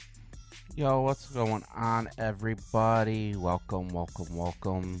Yo, what's going on, everybody? Welcome.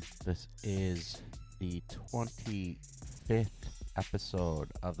 This is the 25th episode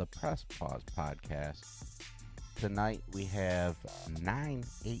of the Press Pause podcast. Tonight we have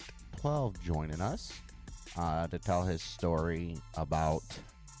 98Twelve joining us to tell his story about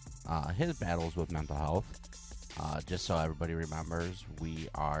his battles with mental health. Just so everybody remembers, we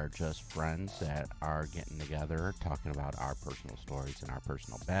are just friends that are getting together, talking about our personal stories and our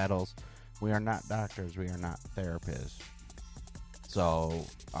personal battles. We are not doctors. We are not therapists. So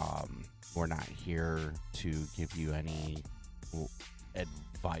we're not here to give you any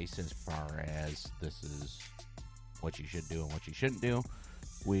advice as far as this is what you should do and what you shouldn't do.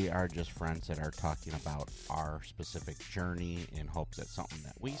 We are just friends that are talking about our specific journey in hopes that something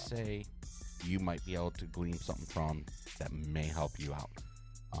that we say you might be able to glean something from that may help you out.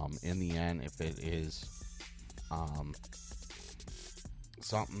 In the end, if it is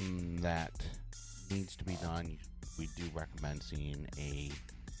something that needs to be done, we do recommend seeing a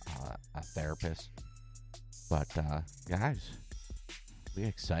therapist. But guys, we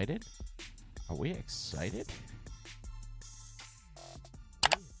excited? Are we excited?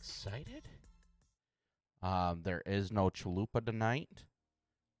 Are we excited? There is no Chalupa tonight.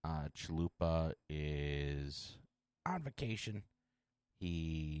 Chalupa is on vacation.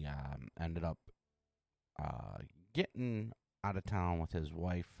 He ended up getting out of town with his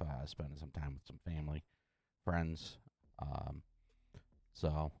wife, spending some time with some family, friends.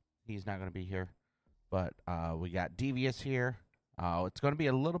 So he's not going to be here. But we got Devious here. It's going to be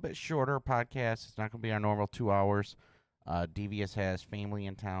a little bit shorter podcast. It's not going to be our normal 2 hours. Devious has family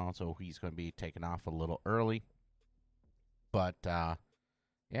in town, so he's going to be taking off a little early. But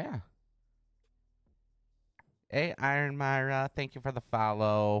yeah. Hey, Iron Myra, thank you for the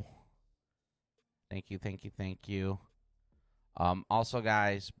follow. Thank you. Also,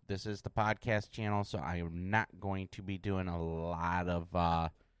 guys, this is the podcast channel, so I am not going to be doing a lot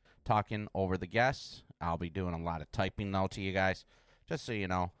of talking over the guests. I'll be doing a lot of typing, though, to you guys, just so you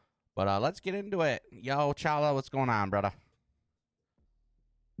know. But let's get into it. Yo, Chala, what's going on, brother?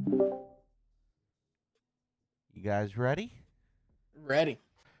 You guys ready? Ready.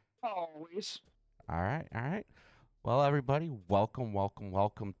 Always. All right. Well, everybody, welcome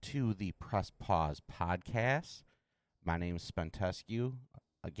to the Press Pause podcast. My name is Spentescu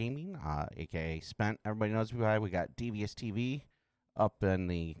Gaming, a.k.a. Spent. Everybody knows me. We got Devious TV up in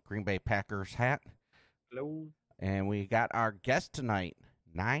the Green Bay Packers hat. Hello. And we got our guest tonight,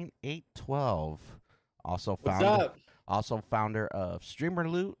 98Twelve, also founder of Streamer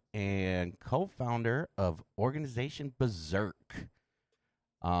Loot and co-founder of Organization Berserk.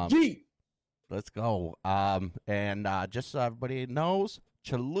 Let's go. And just so everybody knows,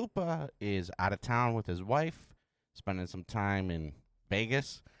 Chalupa is out of town with his wife, spending some time in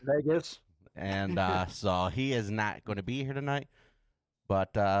Vegas. And so he is not going to be here tonight.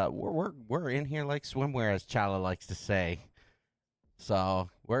 But we're in here like swimwear, as Chala likes to say. So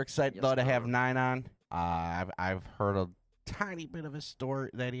we're excited though to have Nine on. I've heard a tiny bit of his story,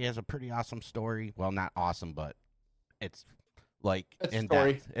 that he has a pretty awesome story. Well, not awesome, but it's in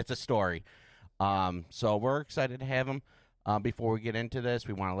depth. It's a story. So we're excited to have him. Before we get into this,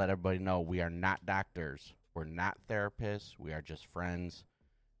 we want to let everybody know we are not doctors. We're not therapists. We are just friends.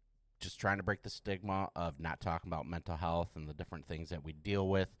 Just trying to break the stigma of not talking about mental health and the different things that we deal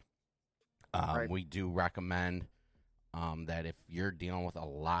with. Right. We do recommend that if you're dealing with a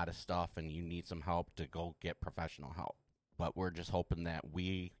lot of stuff and you need some help, to go get professional help. But we're just hoping that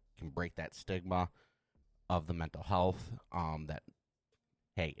we can break that stigma of the mental health, that,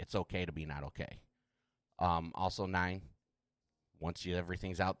 hey, it's okay to be not okay. Also, once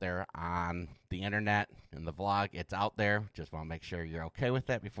everything's out there on the internet and the vlog, it's out there. Just want to make sure you're okay with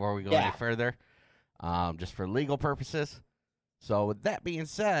that before we go any further, just for legal purposes. So with that being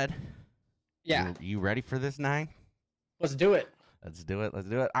said, you ready for this, 9? Let's do it. Let's do it.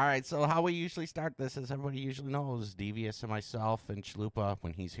 All right, so how we usually start this, as everybody usually knows, Devious and myself and Chalupa,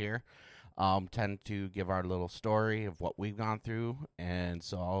 when he's here, tend to give our little story of what we've gone through. And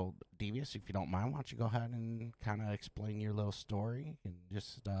so, Devious, if you don't mind, why don't you go ahead and kind of explain your little story and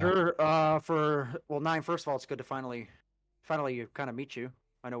just Sure. Nine, first of all, it's good to finally kind of meet you.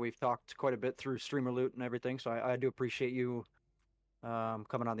 I know we've talked quite a bit through Streamer Loot and everything, so I do appreciate you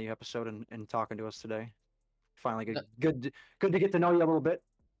coming on the episode and talking to us today. Finally, good to get to know you a little bit.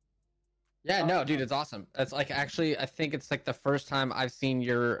 Yeah, no, dude, it's awesome. It's like, actually, I think it's like the first time I've seen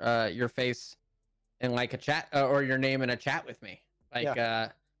your face in like a chat, or your name in a chat with me. Like,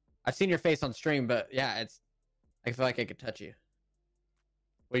 I've seen your face on stream, but yeah, I feel like I could touch you.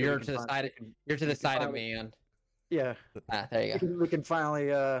 Well, you're to the side of me, and yeah, there you go. We can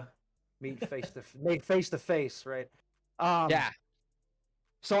finally meet face to face, right? Yeah.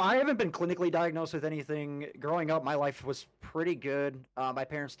 So I haven't been clinically diagnosed with anything. Growing up, my life was pretty good. My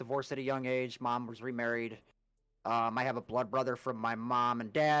parents divorced at a young age. Mom was remarried. I have a blood brother from my mom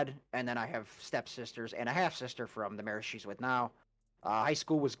and dad, and then I have stepsisters and a half sister from the marriage she's with now. High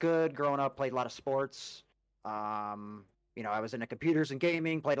school was good. Growing up, played a lot of sports. I was into computers and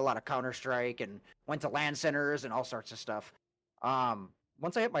gaming, played a lot of Counter Strike, and went to LAN centers and all sorts of stuff.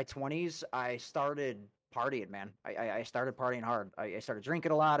 Once I hit my 20s, I started partying, man. I started partying hard. I started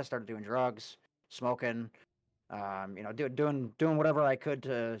drinking a lot. I started doing drugs, smoking, doing whatever I could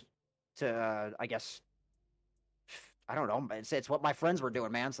to I guess, I don't know. It's what my friends were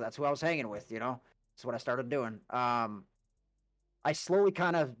doing, man. So that's who I was hanging with. That's what I started doing. I slowly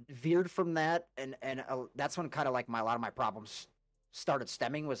kind of veered from that, and that's when kind of like a lot of my problems started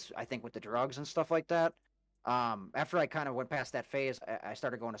stemming, was I think with the drugs and stuff like that. After I kind of went past that phase, I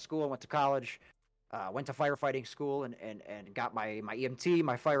started going to school, went to college, went to firefighting school, and got my EMT,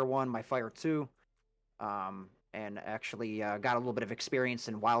 my Fire 1, my Fire 2, and actually got a little bit of experience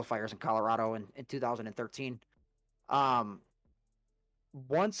in wildfires in Colorado in 2013.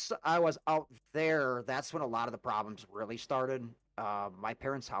 Once I was out there, that's when a lot of the problems really started. My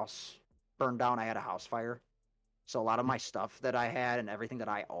parents' house burned down. I had a house fire. So a lot of my stuff that I had and everything that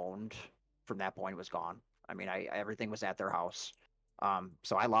I owned from that point was gone. I mean, everything was at their house.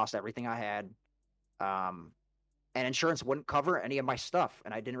 So I lost everything I had. And insurance wouldn't cover any of my stuff.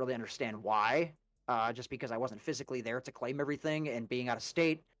 And I didn't really understand why, just because I wasn't physically there to claim everything, and being out of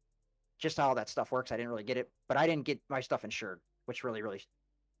state, just how that stuff works. I didn't really get it, but I didn't get my stuff insured, which really, really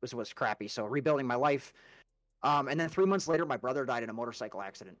was crappy. So rebuilding my life. And then 3 months later, my brother died in a motorcycle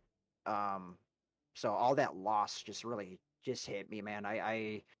accident. So all that loss just really just hit me, man.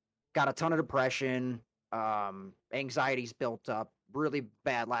 I got a ton of depression, anxieties built up, really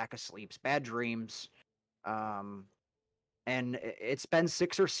bad lack of sleeps, bad dreams. And it's been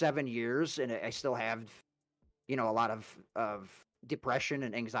 6 or 7 years, and I still have, a lot of depression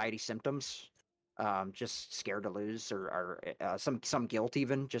and anxiety symptoms. Just scared to lose, or some guilt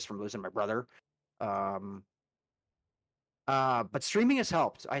even just from losing my brother. But streaming has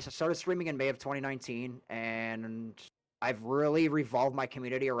helped. I started streaming in May of 2019, and I've really revolved my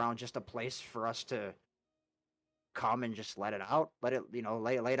community around just a place for us to come and just let it out, lay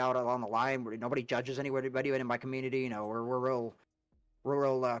it out on the line where nobody judges anybody in my community. We're real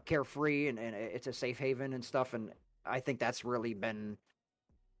carefree, and it's a safe haven and stuff. And I think that's really been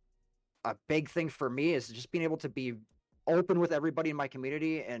a big thing for me, is just being able to be open with everybody in my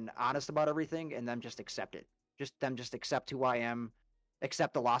community and honest about everything, and them just accept it. Just accept who I am,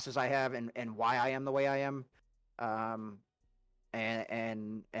 accept the losses I have, and why I am the way I am,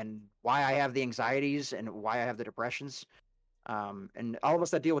 and why I have the anxieties and why I have the depressions. And all of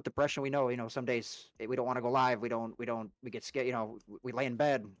us that deal with depression, we know, some days we don't want to go live. We get scared. We lay in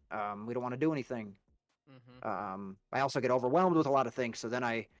bed. We don't want to do anything. Mm-hmm. I also get overwhelmed with a lot of things, so then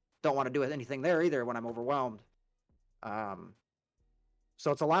I don't want to do anything there either when I'm overwhelmed. So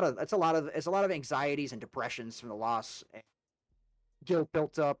it's a lot of anxieties and depressions from the loss, and guilt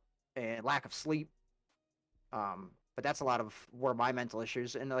built up, and lack of sleep. But that's a lot of where my mental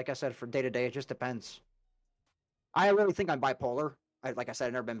issues. And like I said, for day to day, it just depends. I really think I'm bipolar. Like I said,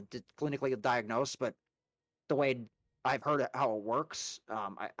 I've never been clinically diagnosed, but the way I've heard how it works,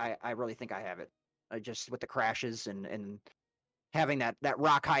 I really think I have it. Just with the crashes and having that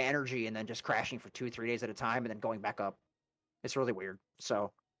rock high energy, and then just crashing for 2-3 days at a time, and then going back up. It's really weird.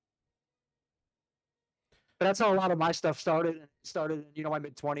 So, but that's how a lot of my stuff started. My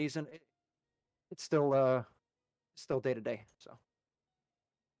mid-20s, and it's still day to day.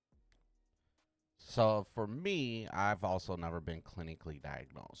 So for me, I've also never been clinically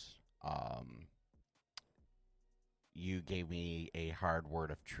diagnosed. You gave me a hard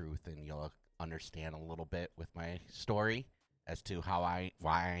word of truth, and you'll understand a little bit with my story as to why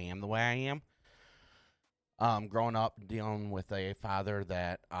I am the way I am. Growing up dealing with a father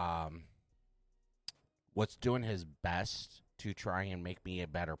that was doing his best to try and make me a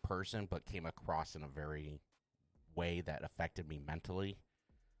better person, but came across in a very way that affected me mentally.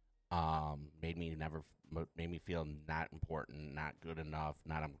 Made me feel not important, not good enough,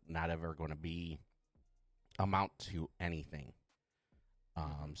 not ever going to amount to anything.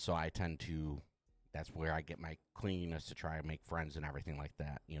 So I tend to. That's where I get my cleanliness, to try and make friends and everything like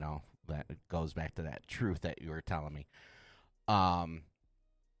that. That goes back to that truth that you were telling me.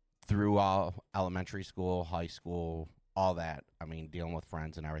 Through all elementary school, high school, all that. I mean, dealing with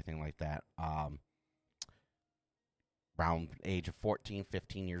friends and everything like that. Around age of 14,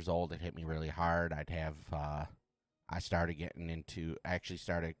 15 years old, it hit me really hard. I actually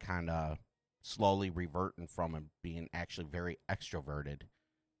started kind of slowly reverting from being actually very extroverted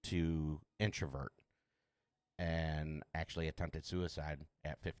to introvert, and actually attempted suicide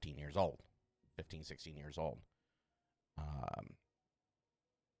at 15 years old, 15, 16 years old.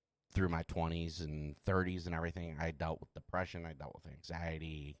 Through my 20s and 30s and everything, I dealt with depression, I dealt with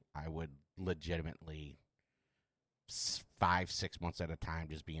anxiety. I would legitimately 5-6 months at a time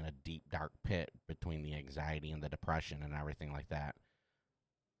just be in a deep, dark pit between the anxiety and the depression and everything like that.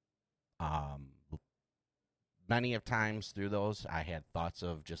 Many of times through those, I had thoughts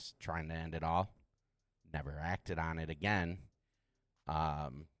of just trying to end it all. Never acted on it again.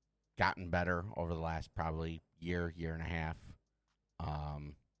 Gotten better over the last probably year and a half.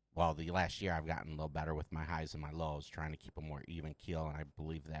 Well, the last year I've gotten a little better with my highs and my lows, trying to keep a more even keel. And I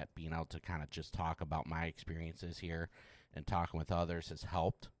believe that being able to kind of just talk about my experiences here and talking with others has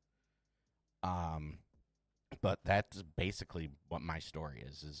helped. But that's basically what my story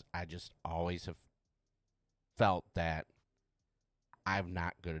is I just always have felt that I'm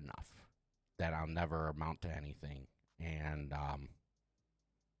not good enough, that I'll never amount to anything. And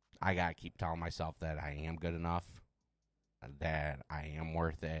I got to keep telling myself that I am good enough, that I am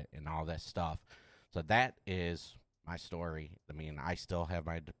worth it, and all that stuff. So that is my story. I mean, I still have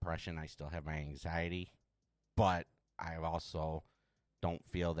my depression. I still have my anxiety. But I also don't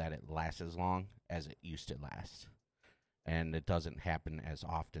feel that it lasts as long as it used to last. And it doesn't happen as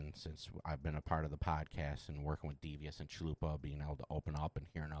often since I've been a part of the podcast and working with Devious and Chalupa, being able to open up and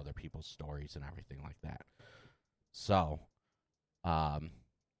hearing other people's stories and everything like that. So,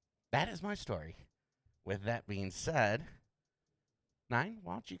 that is my story. With that being said, Nine,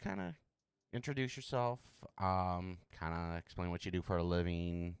 why don't you kind of introduce yourself, kind of explain what you do for a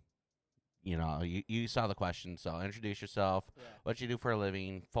living. You know, you saw the question, so introduce yourself, what you do for a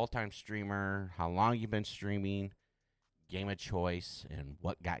living, full-time streamer, how long you've been streaming, game of choice, and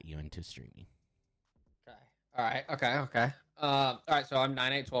what got you into streaming. Okay. All right. Okay. All right. So I'm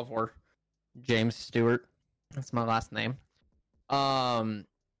 9/8/12 or James Stewart. That's my last name. I've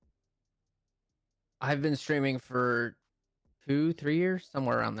been streaming for 2-3 years,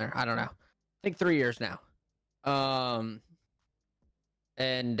 somewhere around there. I don't know. I think 3 years now.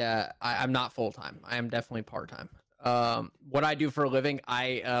 And I'm not full time. I am definitely part time. What I do for a living,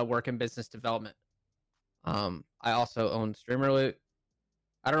 I work in business development. I also own Streamer Loot.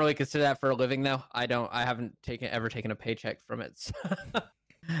 I don't really consider that for a living though. I haven't ever taken a paycheck from it.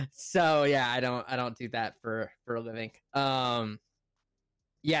 So yeah, I don't do that for a living.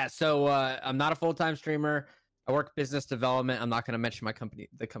 Yeah, so I'm not a full-time streamer. I work business development. I'm not going to mention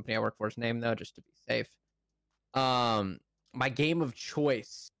the company I work for's name though, just to be safe. My game of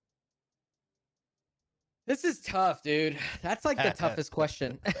choice. This is tough, dude. That's like the toughest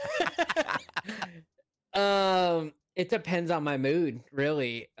question. It depends on my mood,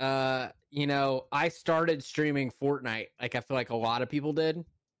 really. I started streaming Fortnite, like I feel like a lot of people did.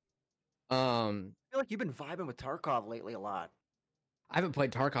 I feel like you've been vibing with Tarkov lately a lot. I haven't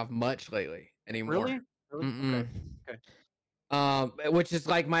played Tarkov much lately anymore. Really? Okay. Which is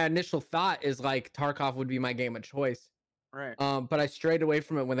like my initial thought is like Tarkov would be my game of choice. Right. But I strayed away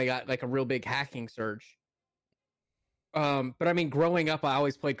from it when they got like a real big hacking surge. But I mean, growing up, I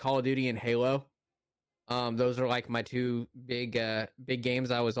always played Call of Duty and Halo. Those are like my two big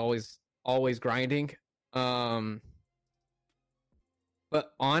games I was always grinding. But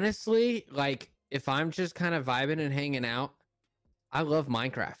honestly, like if I'm just kind of vibing and hanging out, I love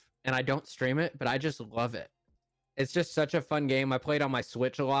Minecraft, and I don't stream it, but I just love it. It's just such a fun game. I played on my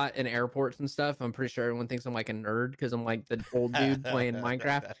Switch a lot in airports and stuff. I'm pretty sure everyone thinks I'm like a nerd because I'm like the old dude playing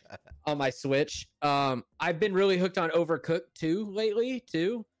Minecraft on my Switch. I've been really hooked on Overcooked 2 lately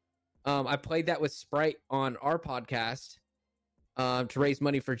too. I played that with Sprite on our podcast to raise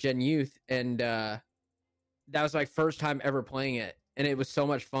money for Gen Youth, and that was my first time ever playing it, and it was so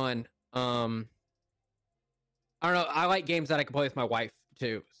much fun. I don't know. I like games that I can play with my wife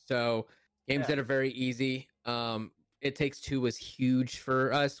too. So games that are very easy. It Takes Two was huge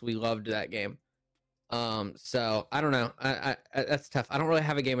for us. We loved that game. So I don't know. I that's tough. I don't really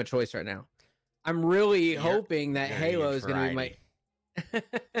have a game of choice right now. I'm really hoping that Halo is going to be my.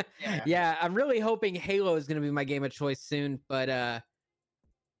 Yeah, I'm really hoping Halo is going to be my game of choice soon. But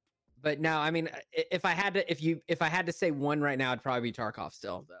no, I mean, if I had to say one right now, it'd probably be Tarkov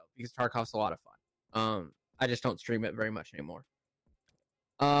still though, because Tarkov's a lot of fun. I just don't stream it very much anymore.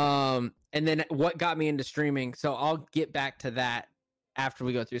 And then what got me into streaming? So I'll get back to that after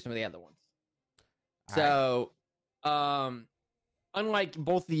we go through some of the other ones. So, unlike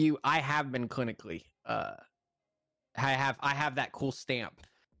both of you, I have been clinically. I have that cool stamp.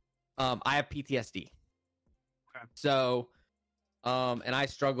 I have PTSD. So, and I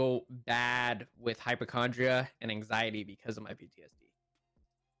struggle bad with hypochondria and anxiety because of my PTSD.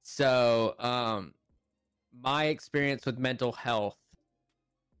 So, my experience with mental health,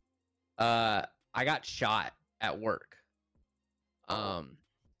 I got shot at work.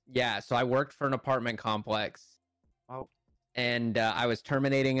 Yeah, so I worked for an apartment complex. Oh. And I was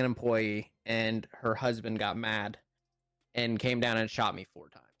terminating an employee, and her husband got mad and came down and shot me 4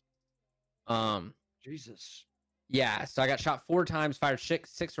 times. Jesus. Yeah, so I got shot 4 times, fired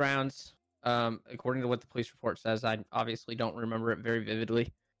 6 rounds. According to what the police report says, I obviously don't remember it very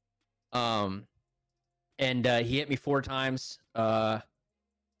vividly. And he hit me 4 times. So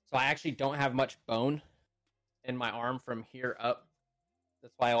I actually don't have much bone in my arm from here up.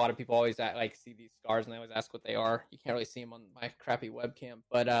 That's why a lot of people always see these scars and they always ask what they are. You can't really see them on my crappy webcam,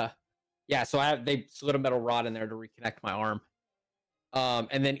 but yeah. So they slid a metal rod in there to reconnect my arm,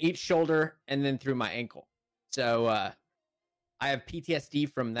 and then each shoulder, and then through my ankle. So I have PTSD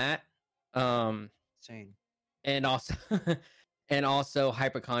from that. Insane. And also, and also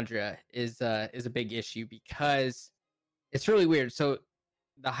hypochondria is a big issue because it's really weird. So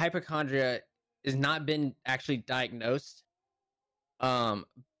the hypochondria has not been actually diagnosed.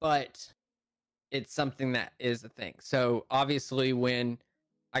 But it's something that is a thing. So obviously when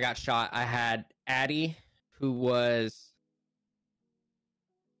I got shot, I had Addie, who was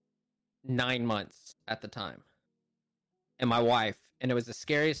 9 months at the time, and my wife. And it was the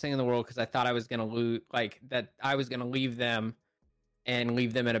scariest thing in the world because I thought I was going to I was going to leave them and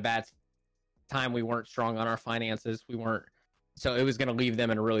leave them in a bad time. We weren't strong on our finances. So it was going to leave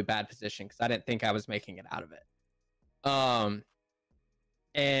them in a really bad position because I didn't think I was making it out of it.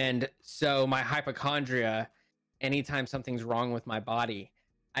 And so my hypochondria, anytime something's wrong with my body,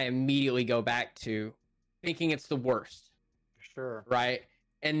 I immediately go back to thinking it's the worst. Sure. Right.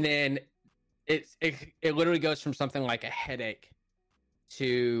 And then it literally goes from something like a headache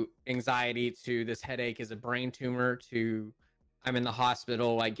to anxiety to this headache is a brain tumor to I'm in the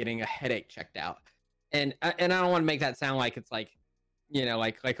hospital, like getting a headache checked out. And I don't want to make that sound like it's like,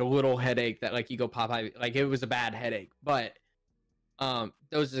 like a little headache that like you go pop, like it was a bad headache, but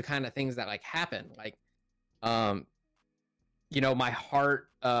those are the kind of things that like happen. Like, my heart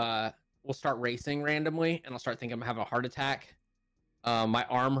will start racing randomly, and I'll start thinking I'm having a heart attack. My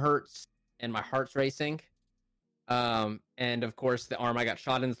arm hurts, and my heart's racing. And of course, the arm I got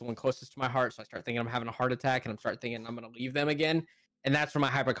shot in is the one closest to my heart, so I start thinking I'm having a heart attack, and I'm start thinking I'm going to leave them again. And that's where my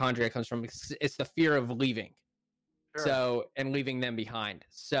hypochondria comes from. It's the fear of leaving, and leaving them behind.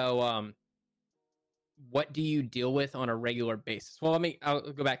 So, what do you deal with on a regular basis? Well, I'll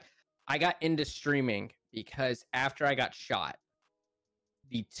go back. I got into streaming because after I got shot,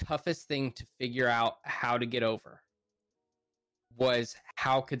 the toughest thing to figure out how to get over was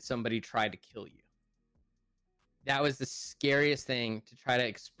how could somebody try to kill you? That was the scariest thing to try to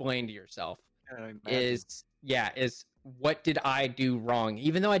explain to yourself is what did I do wrong?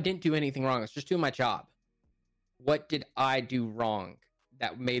 Even though I didn't do anything wrong, I was just doing my job. What did I do wrong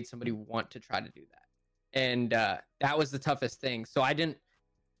that made somebody want to try to do that? And that was the toughest thing. So I didn't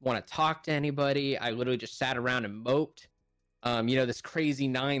want to talk to anybody. I literally just sat around and moped. This crazy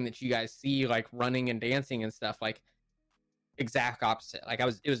 9 that you guys see, like running and dancing and stuff, like exact opposite. Like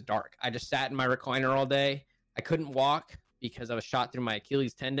it was dark. I just sat in my recliner all day. I couldn't walk because I was shot through my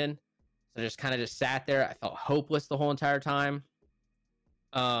Achilles tendon. So I just kind of just sat there. I felt hopeless the whole entire time.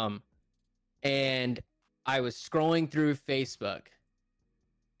 And I was scrolling through Facebook,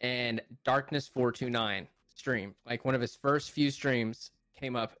 and Darkness429 streamed. Like one of his first few streams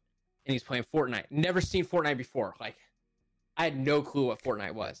came up, and he's playing Fortnite. Never seen Fortnite before. Like I had no clue what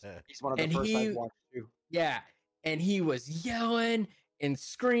Fortnite was. He's one of the first I've watched too. Yeah, and he was yelling and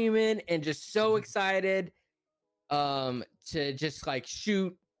screaming and just so excited to just like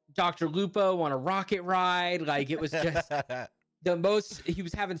shoot Dr. Lupo on a rocket ride. Like it was just he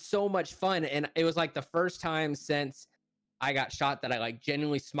was having so much fun, and it was like the first time since I got shot that I like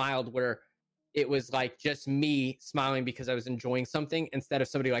genuinely smiled, where it was like just me smiling because I was enjoying something instead of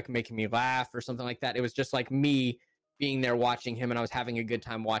somebody like making me laugh or something like that. It was just like me being there watching him, and I was having a good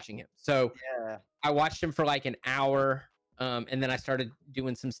time watching him. So yeah, I watched him for like an hour, and then I started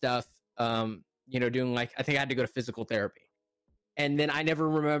doing some stuff, doing like, I think I had to go to physical therapy, and then I never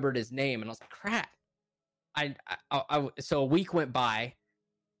remembered his name, and I was like, crap. So a week went by,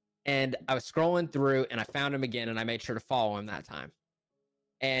 and I was scrolling through, and I found him again, and I made sure to follow him that time.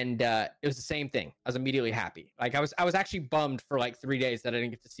 And it was the same thing. I was immediately happy. Like I was actually bummed for like 3 days that I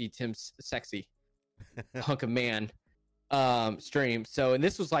didn't get to see Tim's sexy hunk of man stream. So, and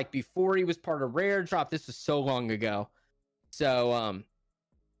this was like before he was part of Rare Drop. This was so long ago. So,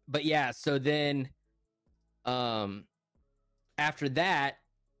 but yeah. So then After that,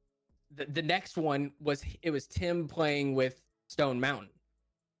 the next one was Tim playing with Stone Mountain,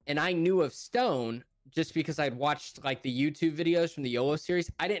 and I knew of Stone just because I'd watched like the YouTube videos from the YOLO series.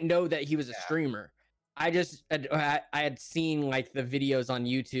 I didn't know that he was a streamer. I had seen like the videos on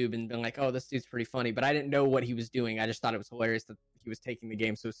YouTube and been like, oh, this dude's pretty funny, but I didn't know what he was doing. I just thought it was hilarious that he was taking the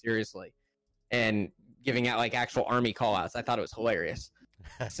game so seriously and giving out like actual army call outs. I thought it was hilarious.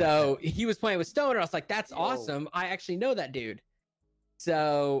 So he was playing with Stone, and I was like, that's awesome. I actually know that dude.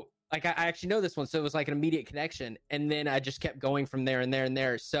 So like I actually know this one. So it was like an immediate connection. And then I just kept going from there and there and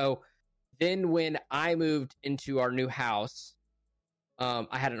there. So then when I moved into our new house,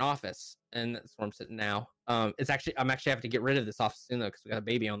 I had an office, and that's where I'm sitting now. I'm actually having to get rid of this office soon though, because we got a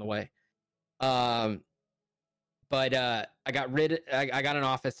baby on the way. But I got an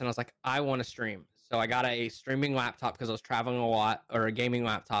office, and I was like, I want to stream. So I got a streaming laptop because I was traveling a lot, or a gaming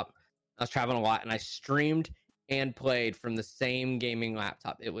laptop. I was traveling a lot, and I streamed and played from the same gaming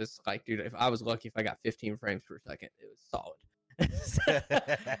laptop. It was like, dude, if I was lucky if I got 15 frames per second, it was solid.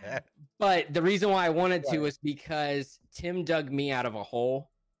 But the reason why I wanted to was because Tim dug me out of a hole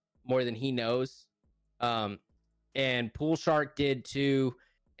more than he knows. And Pool Shark did too,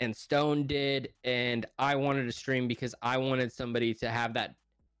 and Stone did, and I wanted to stream because I wanted somebody to have that.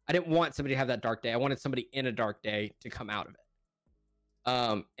 I didn't want somebody to have that dark day. I wanted somebody in a dark day to come out of it.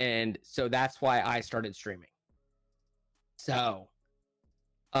 And so that's why I started streaming. So,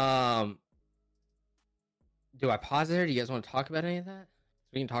 do I pause there? Do you guys want to talk about any of that?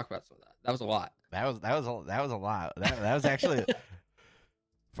 We can talk about some of that. That was a lot. That was a lot. That was actually.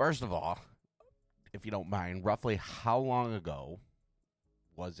 First of all, if you don't mind, roughly how long ago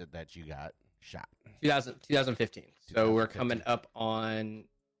was it that you got shot? 2015. So we're coming up on.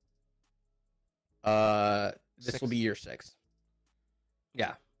 This will be year 6.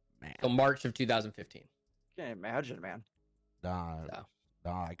 Yeah, man. So March of 2015. Can't imagine, man. No,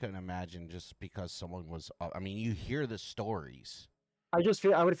 I couldn't imagine, just because someone was. I mean, you hear the stories. I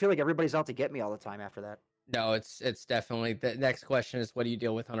would feel like everybody's out to get me all the time after that. No, it's definitely the next question is, what do you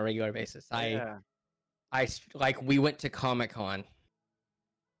deal with on a regular basis? Yeah. I like, we went to Comic-Con,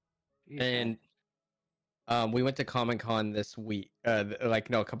 and we went to Comic-Con this week,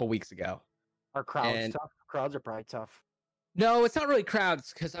 a couple weeks ago. Are crowds tough? Crowds are probably tough. No, it's not really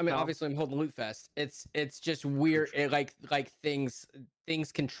crowds, because I mean, obviously I'm holding Loot Fest. It's just weird. Like things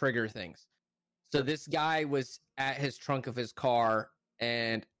can trigger things. So this guy was at his trunk of his car,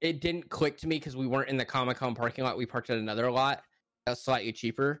 and it didn't click to me because we weren't in the Comic-Con parking lot. We parked at another lot that was slightly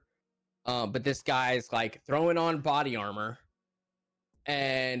cheaper. But this guy's like throwing on body armor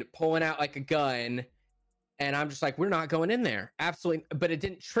and pulling out like a gun. And I'm just like, we're not going in there. Absolutely. But it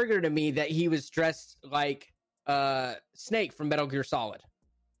didn't trigger to me that he was dressed like Snake from Metal Gear Solid.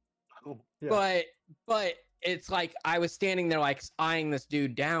 Oh, yeah. But it's like, I was standing there like eyeing this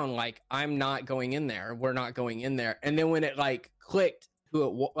dude down, like, I'm not going in there. We're not going in there. And then when it like clicked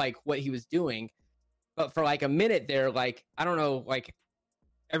what he was doing, but for like a minute there, like, I don't know, like,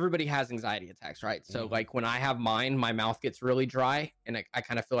 everybody has anxiety attacks, right? So like when I have mine, my mouth gets really dry, and I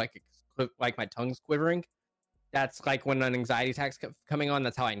kind of feel like like my tongue's quivering. That's like when an anxiety attack's coming on.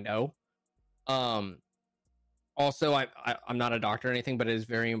 That's how I know. Also, I'm not a doctor or anything, but it is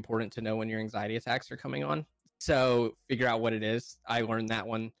very important to know when your anxiety attacks are coming on. So figure out what it is. I learned that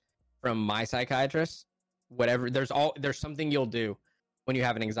one from my psychiatrist. Whatever, there's something you'll do when you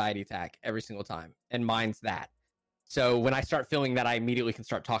have an anxiety attack every single time, and mine's that. So when I start feeling that, I immediately can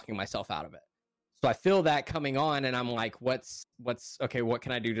start talking myself out of it. So I feel that coming on, and I'm like, what's okay? What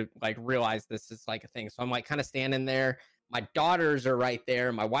can I do to like realize this is like a thing? So I'm like kind of standing there. My daughters are right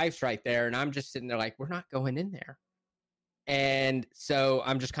there. My wife's right there. And I'm just sitting there like, we're not going in there. And so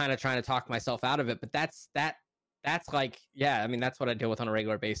I'm just kind of trying to talk myself out of it. But that's like, yeah, I mean, that's what I deal with on a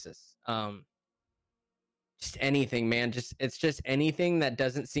regular basis. Just anything, man. It's just anything that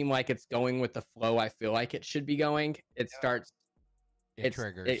doesn't seem like it's going with the flow I feel like it should be going. It triggers.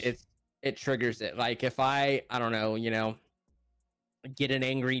 It triggers it. Like if I don't know, get an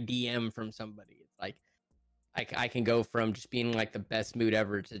angry DM from somebody, it's like I can go from just being like the best mood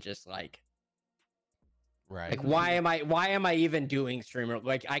ever to just like, right. Like why am I even doing streamer?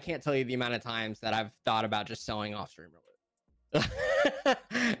 Like I can't tell you the amount of times that I've thought about just selling off streamer loot.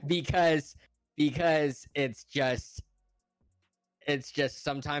 because it's just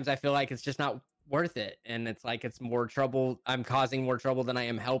sometimes I feel like it's just not worth it, and it's like it's more trouble. I'm causing more trouble than I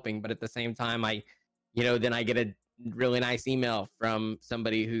am helping, but at the same time then I get a really nice email from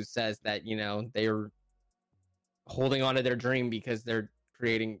somebody who says that they're holding on to their dream because their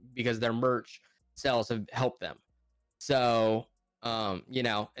merch sales have helped them. So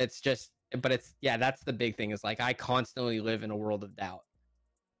it's just but it's that's the big thing is like I constantly live in a world of doubt.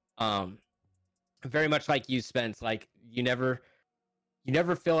 Very much like you, Spence. Like you never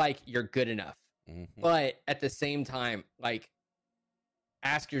feel like you're good enough, but at the same time, like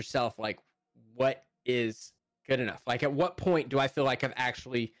ask yourself, like, what is good enough? Like, at what point do I feel like I've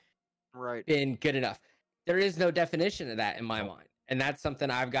actually been good enough? There is no definition of that in my mind, and that's something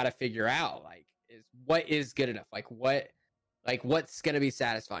I've got to figure out. Like, is what is good enough? Like, what's going to be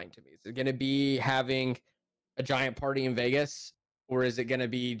satisfying to me? Is it going to be having a giant party in Vegas, or is it going to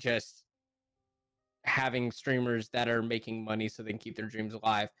be just having streamers that are making money so they can keep their dreams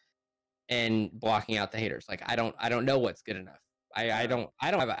alive and blocking out the haters? Like, I don't know what's good enough. I don't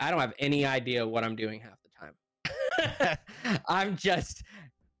have any idea what I'm doing half the time. I'm just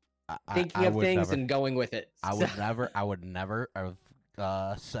thinking of things and going with it. I would never have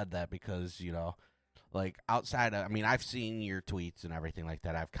said that because, you know, like outside of, I mean, I've seen your tweets and everything like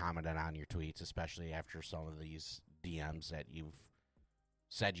that. I've commented on your tweets, especially after some of these DMs that you've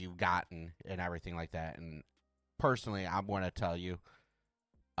said you've gotten and everything like that. And personally, I'm going to tell you,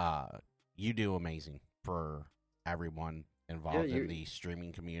 you do amazing for everyone involved in the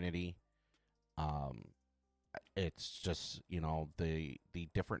streaming community. It's just, you know, the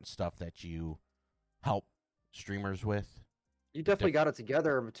different stuff that you help streamers with. You definitely got it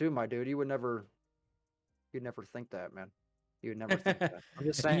together too, my dude. You'd never think that, man. You'd never think that. I'm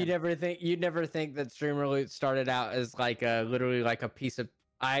just saying. You'd never think that Streamer Loot started out as like literally like a piece of.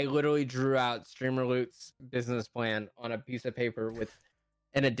 I literally drew out Streamer Loot's business plan on a piece of paper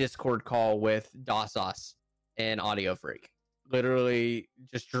in a Discord call with DOSOS and Audio Freak. Literally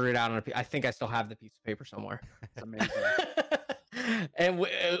just drew it out on I think I still have the piece of paper somewhere. It's amazing. And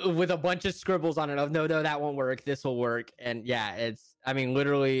with a bunch of scribbles on it of no, that won't work. This will work. And yeah, it's, I mean,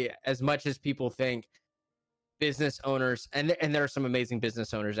 literally as much as people think business owners, and there are some amazing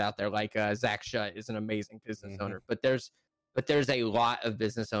business owners out there, like Zach Shutt is an amazing business owner, but there's a lot of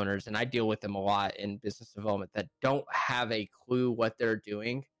business owners, and I deal with them a lot in business development, that don't have a clue what they're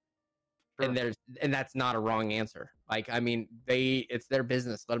doing. Sure. And that's not a wrong answer. Like, I mean, it's their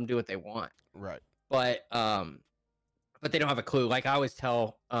business. Let them do what they want. Right. But they don't have a clue. Like I always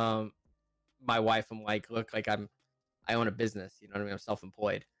tell my wife, I'm like, look, like I own a business. You know what I mean? I'm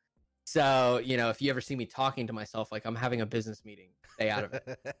self-employed. So, you know, if you ever see me talking to myself, like I'm having a business meeting, stay out of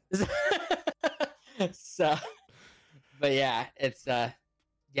it. So, but yeah, it's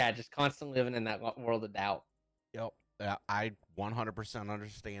just constantly living in that world of doubt. Yep. I 100%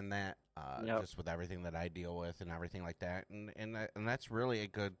 understand that. Just with everything that I deal with and everything like that, and that's really a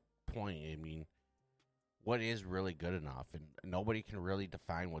good point. I mean, what is really good enough, and nobody can really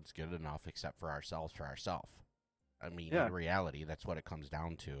define what's good enough except for ourselves. I mean, in reality, that's what it comes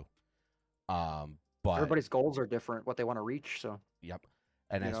down to. But everybody's goals are different, what they want to reach. So yep.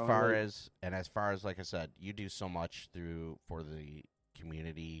 And as far as like I said, you do so much for the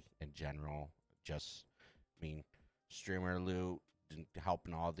community in general. Just, I mean, Streamer Loot,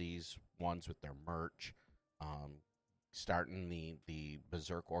 helping all these ones with their merch, starting the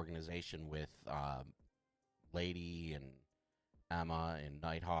Berserk organization with Lady and Emma and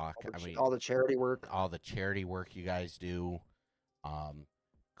Nighthawk. All the charity work you guys do.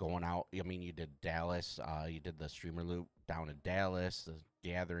 Going out, I mean, you did Dallas, you did the Streamer Loop down in Dallas, the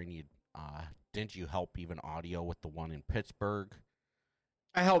gathering. Didn't you help even Audio with the one in Pittsburgh?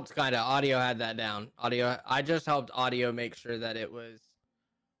 I helped kind of. Audio had that down. I just helped Audio make sure that it was.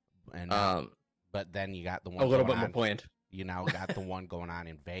 And but then you got the one a little bit more planned. You now got the one going on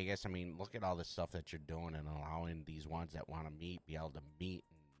in Vegas. I mean, look at all the stuff that you're doing and allowing these ones that want to be able to meet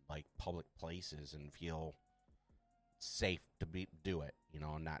in like public places and feel safe to do it, you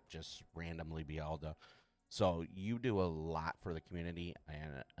know, and not just randomly be able to. So you do a lot for the community,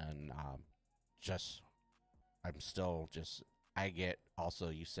 and I get also,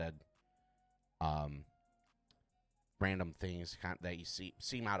 you said random things that you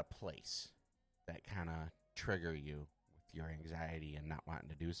seem out of place that kind of trigger you with your anxiety and not wanting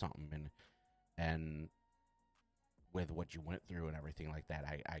to do something, and with what you went through and everything like that,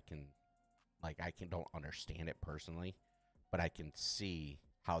 I don't understand it personally, but I can see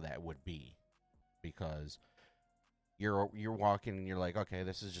how that would be, because you're walking and you're like, okay,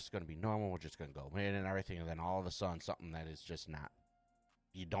 this is just going to be normal. We're just going to go in and everything. And then all of a sudden something that is just not,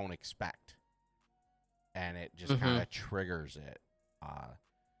 you don't expect. And it just kind of triggers it.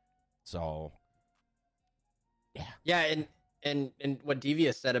 So yeah. Yeah. And what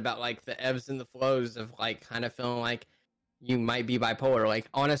Devious said about like the ebbs and the flows of like kind of feeling like you might be bipolar. Like,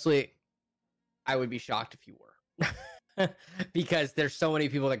 honestly, I would be shocked if you were, because there's so many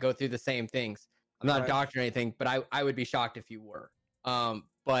people that go through the same things. I'm not a doctor or anything, but I would be shocked if you were.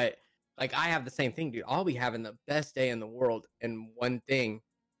 But Like I have the same thing, dude. I'll be having the best day in the world and one thing,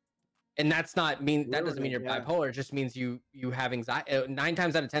 and that doesn't mean you're bipolar. It just means you have anxiety. 9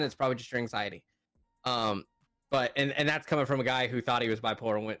 times out of 10, it's probably just your anxiety. But and that's coming from a guy who thought he was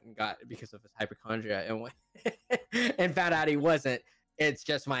bipolar and went and got it because of his hypochondria and went and found out he wasn't. It's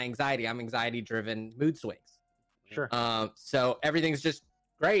just my anxiety. I'm anxiety-driven mood swings. Sure. So everything's just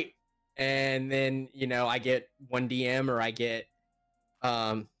great, and then I get one DM or I get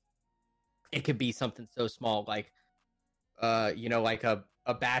it could be something so small like like a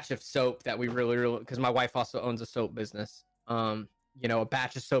batch of soap that we really because my wife also owns a soap business. A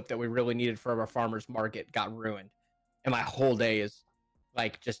batch of soap that we really needed for our farmers market got ruined, and my whole day is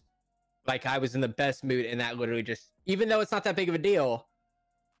just I was in the best mood, and that literally just, even though it's not that big of a deal,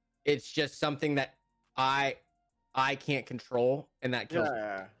 it's just something that I can't control, and that kills me.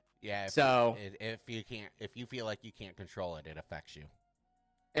 Yeah. So if you feel like you can't control it, it affects you.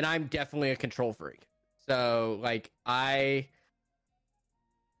 And I'm definitely a control freak. So I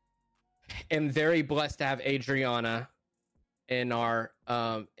am very blessed to have Adriana in our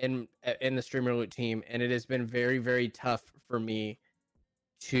in the Streamer Loot team, and it has been very, very tough for me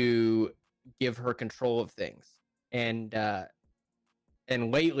to give her control of things. And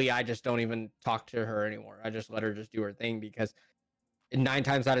lately I just don't even talk to her anymore. I just let her just do her thing, because 9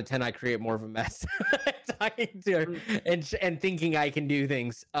 times out of 10 I create more of a mess talking to her and thinking I can do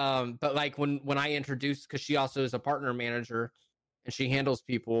things. But when I introduced, because she also is a partner manager and she handles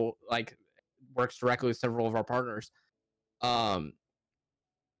people, works directly with several of our partners.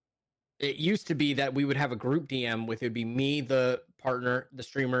 It used to be that we would have a group DM with, it would be me, the partner, the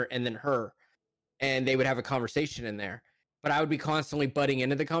streamer, and then her, and they would have a conversation in there. But I would be constantly butting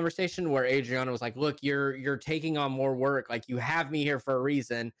into the conversation, where Adriana was like, look, you're taking on more work. You have me here for a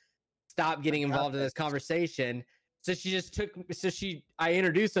reason. Stop getting involved in this conversation. So I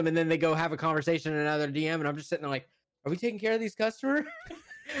introduced them, and then they go have a conversation in another DM, and I'm just sitting there like, are we taking care of these customers?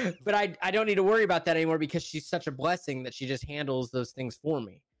 But I don't need to worry about that anymore, because she's such a blessing that she just handles those things for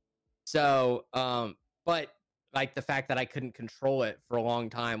me. So, but the fact that I couldn't control it for a long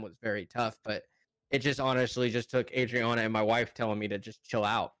time was very tough, but it just honestly just took Adriana and my wife telling me to just chill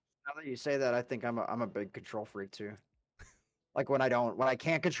out. Now that you say that, I think I'm a big control freak too. When I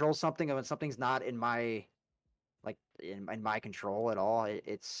can't control something, and when something's not in my in my control at all,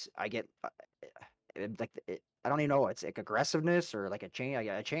 I get I don't even know, it's aggressiveness or a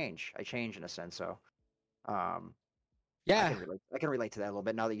change. I change in a sense. So, yeah, I can relate to that a little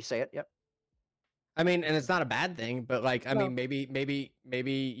bit now that you say it. Yep. I mean, and it's not a bad thing, but I mean,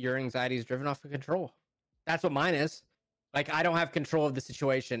 maybe your anxiety is driven off of control. That's what mine is. I don't have control of the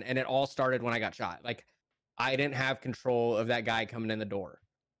situation, and it all started when I got shot. I didn't have control of that guy coming in the door.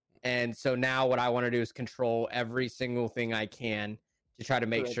 And so now what I want to do is control every single thing I can to try to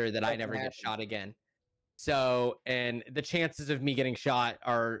make sure that I never get shot again. So, and the chances of me getting shot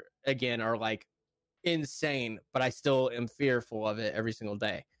are insane, but I still am fearful of it every single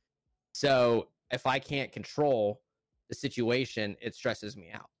day. So if I can't control the situation, it stresses me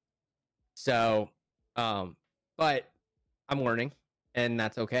out. So, but I'm learning, and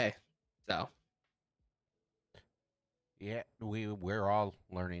that's okay. So, yeah, we're all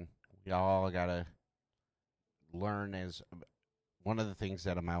learning. We all gotta learn. As one of the things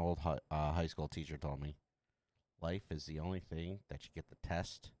that my old high school teacher told me, life is the only thing that you get the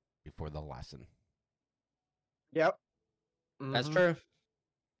test before the lesson. Yep. That's true.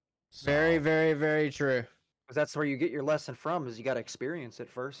 So, very, very, very true. Because that's where you get your lesson from, is you got to experience it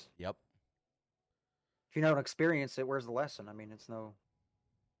first. Yep. If you don't experience it, where's the lesson? I mean, it's no,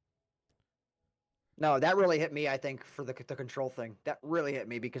 that really hit me, I think, for the control thing. That really hit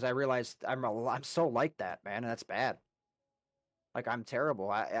me, because I realized I'm so like that, man, and that's bad. I'm terrible.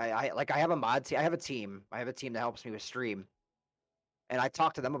 I have a mod team. I have a team that helps me with stream. And I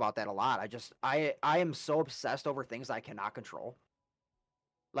talk to them about that a lot. I am so obsessed over things I cannot control.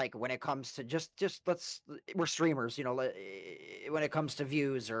 When it comes to we're streamers, when it comes to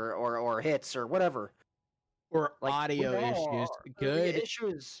views or hits or whatever. Or audio issues. Good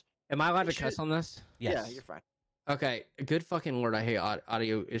issues. Am I allowed to cuss on this? Yes. Yeah, you're fine. Okay, good fucking lord, I hate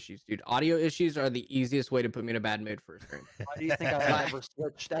audio issues, dude. Audio issues are the easiest way to put me in a bad mood for a stream. Why do you think I never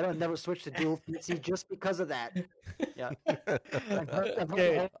switched? I don't never switch to dual PC just because of that. Yeah, I've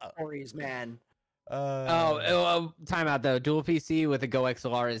heard stories, man. Time out though. Dual PC with a Go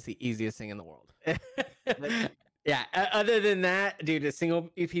XLR is the easiest thing in the world. Yeah. Other than that, dude, the single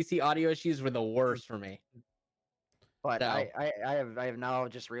PC audio issues were the worst for me. But so, I have now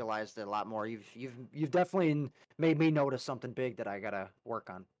just realized it a lot more. You've definitely made me notice something big that I gotta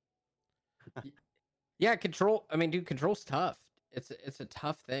work on. Yeah, control. I mean, dude, control's tough. It's a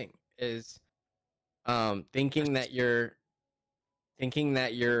tough thing. is thinking that you're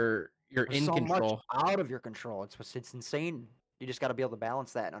There's in so much control. out of your control. It's insane. You just got to be able to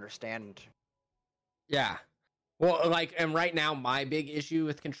balance that and understand. Yeah. Well, like, and right now, my big issue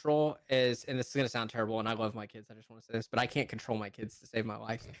with control is, and this is gonna sound terrible, and I love my kids. I just want to say this, but I can't control my kids to save my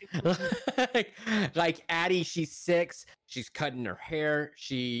life. like Addie, she's 6. She's cutting her hair.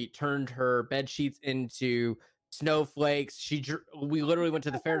 She turned her bed sheets into snowflakes. We literally went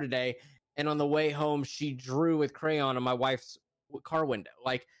to the fair today, and on the way home, she drew with crayon on my wife's car window.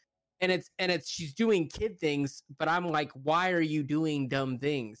 Like, and it's she's doing kid things, but I'm like, why are you doing dumb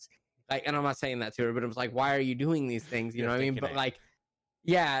things? Like, and I'm not saying that to her, but it was like, why are you doing these things? You know what I mean? But like,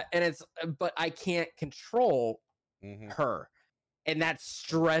 yeah, and but I can't control her, and that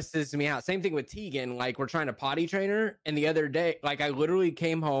stresses me out. Same thing with Tegan. Like, we're trying to potty train her, and the other day, like, I literally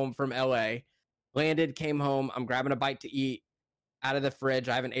came home from LA, came home. I'm grabbing a bite to eat out of the fridge.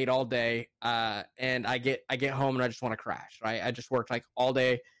 I haven't ate all day, and I get home and I just want to crash. Right? I just worked like all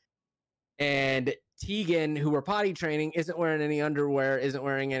day. And Tegan, who we're potty training, isn't wearing any underwear, isn't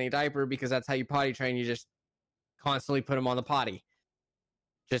wearing any diaper, because that's how you potty train. You just constantly put him on the potty.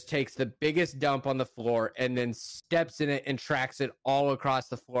 Just takes the biggest dump on the floor and then steps in it and tracks it all across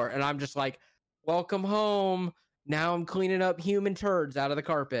the floor. And I'm just like, welcome home. Now I'm cleaning up human turds out of the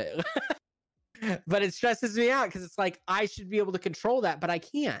carpet. But it stresses me out because it's like, I should be able to control that, but I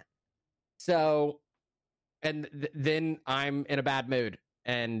can't. So, and then I'm in a bad mood.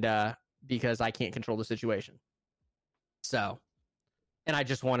 And, because I can't control the situation. So, and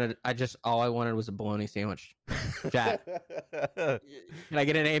all I wanted was a bologna sandwich. Chat. Can I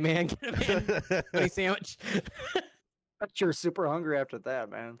get an amen? Get a bologna sandwich. Bet you're super hungry after that,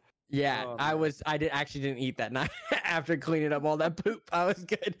 man. Yeah, oh, I didn't eat that night after cleaning up all that poop. I was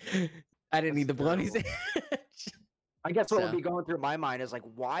good. I didn't need the bologna sandwich. I guess what would be going through my mind is like,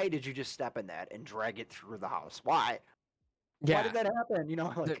 why did you just step in that and drag it through the house? Why? Yeah. Why did that happen? You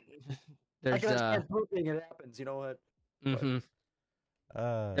know, like, I can understand pooping, it happens. You know what?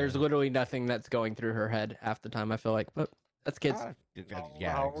 There's literally nothing that's going through her head half the time, I feel like. But that's kids.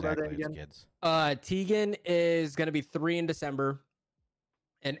 Yeah, exactly. It's kids. Tegan is going to be 3 in December,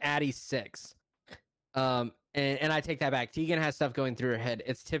 and Addie's 6. And I take that back. Tegan has stuff going through her head.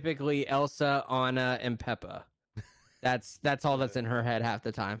 It's typically Elsa, Anna, and Peppa. That's all that's in her head half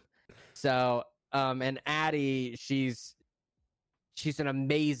the time. So, and Addie, she's an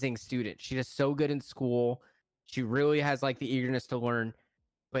amazing student. She does so good in school. She really has like the eagerness to learn.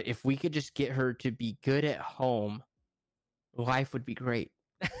 But if we could just get her to be good at home, life would be great.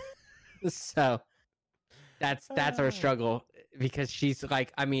 So that's our struggle, because she's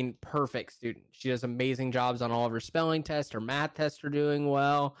like, I mean, perfect student. She does amazing jobs on all of her spelling tests. Her math tests are doing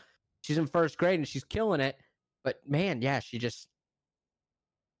well. She's in 1st grade and she's killing it. But man, yeah, she just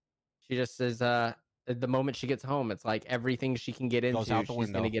is the moment she gets home, it's like everything she can get into,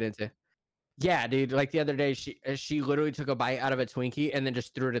 she's going to get into. Yeah, dude. Like the other day, she literally took a bite out of a Twinkie and then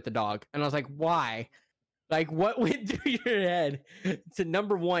just threw it at the dog. And I was like, why? Like, what went through your head to,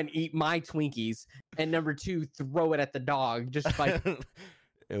 number 1, eat my Twinkies, and number 2, throw it at the dog? Just like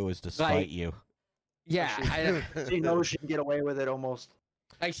it was to spite you. Yeah, she knows she can get away with it almost.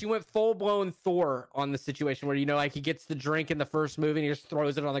 Like, she went full-blown Thor on the situation where, you know, like, he gets the drink in the first movie and he just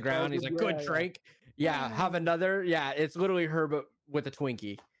throws it on the ground. He's like, good drink. Yeah, have another. Yeah, it's literally her, but with a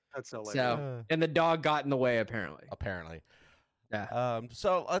Twinkie. That's hilarious. So, and the dog got in the way, apparently. Yeah.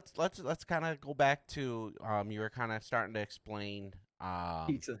 So let's kind of go back to you were kind of starting to explain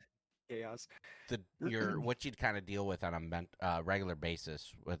pizza chaos. What you'd kind of deal with on a regular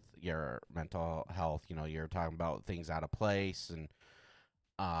basis with your mental health. You know, you're talking about things out of place and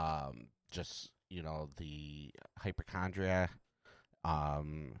just, you know, the hypochondria.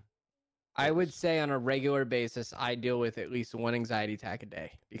 I would say on a regular basis, I deal with at least 1 anxiety attack a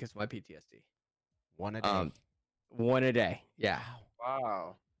day because of my PTSD. 1 a day? 1 a day, yeah.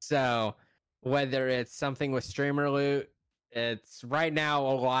 Wow. So whether it's something with streamer loot, it's right now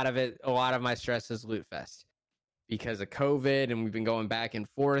a lot of my stress is Loot Fest because of COVID, and we've been going back and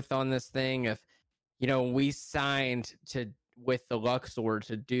forth on this thing of, you know, we signed with the Luxor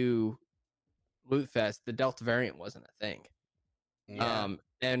to do Loot Fest. The Delta variant wasn't a thing. Yeah.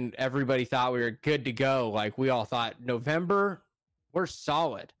 And everybody thought we were good to go. Like, we all thought November, we're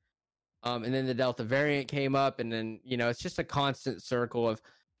solid. And then the Delta variant came up, and then, you know, it's just a constant circle of,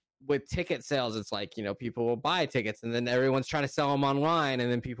 with ticket sales, it's like, you know, people will buy tickets and then everyone's trying to sell them online,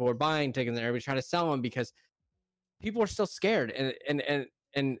 and then people are buying tickets and everybody's trying to sell them because people are still scared.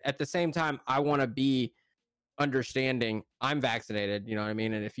 And at the same time, I want to be understanding. I'm vaccinated, you know what I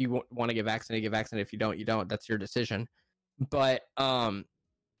mean? And if you want to get vaccinated, get vaccinated. If you don't, you don't. That's your decision. But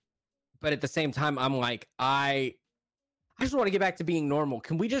but at the same time, I'm like, I just want to get back to being normal.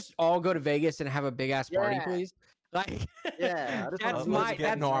 Can we just all go to Vegas and have a big ass party, please? Like, yeah, let's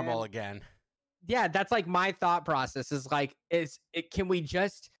get normal again. Yeah, that's like my thought process is like, can we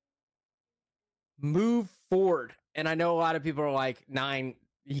just move forward? And I know a lot of people are like,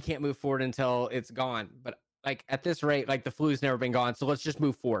 you can't move forward until it's gone. But like at this rate, like the flu's never been gone. So let's just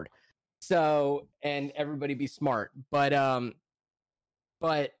move forward. So, and everybody be smart. But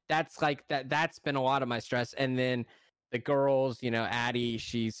that's like that's been a lot of my stress. And then the girls, you know, Addie,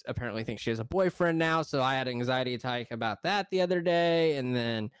 she's apparently thinks she has a boyfriend now. So I had an anxiety attack about that the other day. And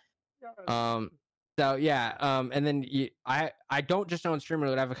then, so yeah, and then I don't just own Streamer,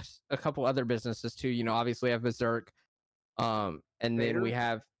 I have a couple other businesses too. You know, obviously I have Berserk, and then we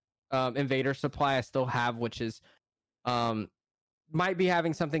have Invader Supply. I still have, which is might be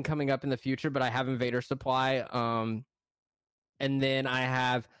having something coming up in the future, but I have Invader Supply. And then I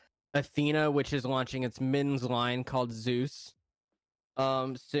have Athena, which is launching its men's line called Zeus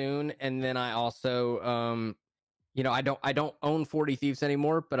soon. And then I also you know, I don't own 40 Thieves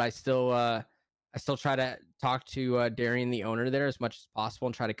anymore, but I still try to talk to Darian, the owner there, as much as possible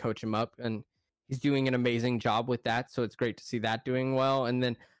and try to coach him up. And he's doing an amazing job with that. So it's great to see that doing well. And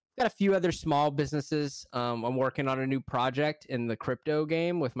then got a few other small businesses. I'm working on a new project in the crypto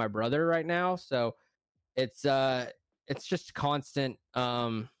game with my brother right now. So it's just constant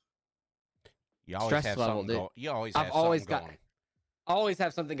you always stress have level, something dude. You always I've have always something got going. always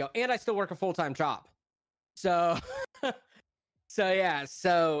have something go, and I still work a full-time job. So yeah,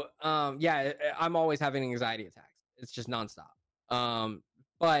 I'm always having anxiety attacks. It's just nonstop.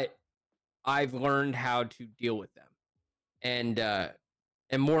 But I've learned how to deal with them.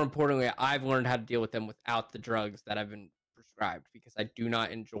 And more importantly, I've learned how to deal with them without the drugs that I've been prescribed, because I do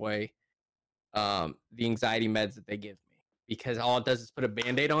not enjoy the anxiety meds that they give me, because all it does is put a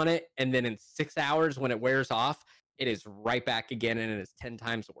Band-Aid on it, and then in 6 hours when it wears off, it is right back again, and it is 10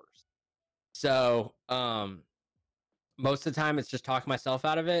 times worse. So most of the time it's just talking myself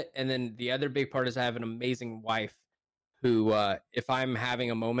out of it. And then the other big part is I have an amazing wife who if I'm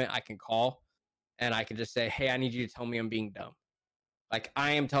having a moment, I can call and I can just say, hey, I need you to tell me I'm being dumb. Like,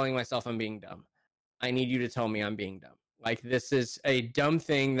 I am telling myself I'm being dumb. I need you to tell me I'm being dumb. Like, this is a dumb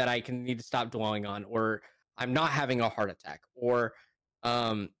thing that I need to stop dwelling on, or I'm not having a heart attack. Or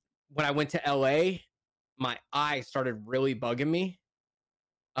when I went to LA, my eye started really bugging me.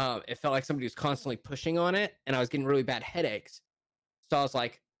 It felt like somebody was constantly pushing on it, and I was getting really bad headaches. So I was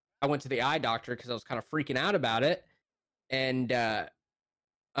like, I went to the eye doctor because I was kind of freaking out about it. And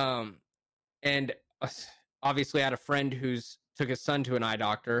obviously I had a friend who's took his son to an eye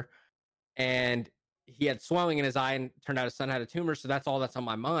doctor, and he had swelling in his eye, and turned out his son had a tumor. So that's all that's on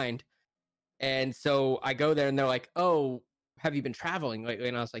my mind. And so I go there, and they're like, oh, have you been traveling lately?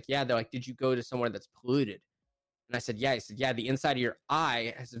 And I was like, yeah. They're like, did you go to somewhere that's polluted? And I said, yeah. He said, yeah, the inside of your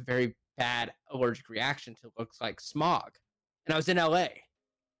eye has a very bad allergic reaction to, looks like smog. And I was in LA.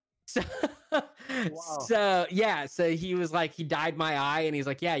 So, wow. So he was like, he dyed my eye, and he's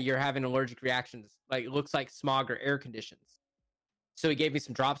like, yeah, you're having allergic reactions. Like, it looks like smog or air conditions. So he gave me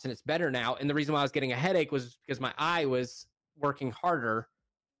some drops, and it's better now. And the reason why I was getting a headache was because my eye was working harder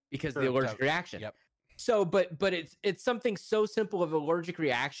because of the allergic reaction. Yep. So, but it's something so simple of allergic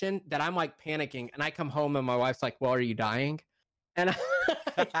reaction that I'm like panicking, and I come home and my wife's like, well, are you dying? And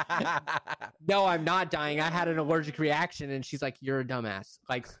no, I'm not dying. I had an allergic reaction. And she's like, you're a dumbass.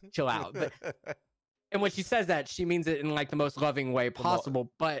 Like, chill out. And when she says that, she means it in like the most loving way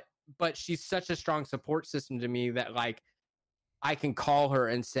possible. But she's such a strong support system to me that like I can call her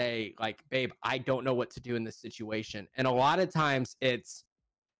and say like, babe, I don't know what to do in this situation. And a lot of times it's,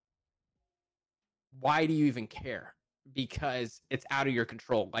 why do you even care? Because it's out of your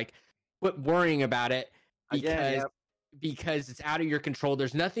control. Like, quit worrying about it because it's out of your control.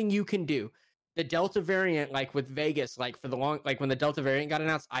 There's nothing you can do. The Delta variant, like with Vegas, like when the Delta variant got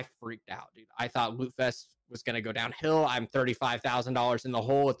announced, I freaked out, dude. I thought Loot Fest was going to go downhill. I'm $35,000 in the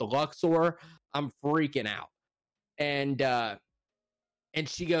hole at the Luxor. I'm freaking out. And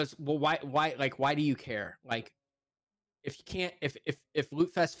she goes, well, why do you care? Like, if you can't, if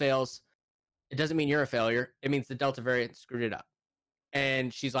Loot Fest fails, it doesn't mean you're a failure. It means the Delta variant screwed it up.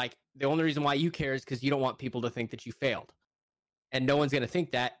 And she's like, the only reason why you care is because you don't want people to think that you failed. And no one's going to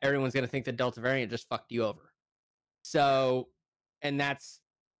think that. Everyone's going to think the Delta variant just fucked you over. So, and that's,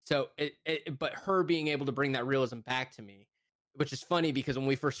 so but her being able to bring that realism back to me, which is funny because when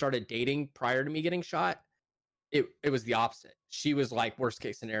we first started dating prior to me getting shot, it was the opposite. She was like, worst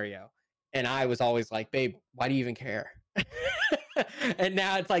case scenario. And I was always like, babe, why do you even care? And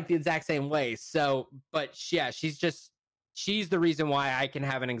now it's like the exact same way. So, but yeah, she's just she's the reason why I can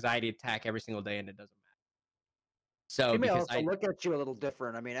have an anxiety attack every single day and it doesn't matter. So She may because also look at you a little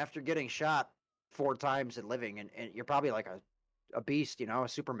different. I mean, after getting shot 4 times and living, and you're probably like a beast, you know, a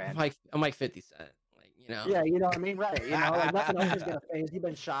Superman. I'm like 50 Cent, like, you know. Yeah, you know what I mean, right? You know, like nothing else is gonna phase. You've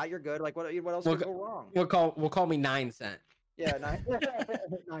been shot. You're good. Like what else could go wrong? We'll call me 9 Cent. Yeah,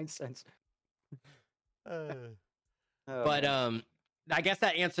 9 cents. But I guess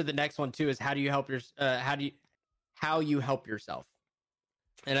that answered the next one too. Is how do you help how you help yourself?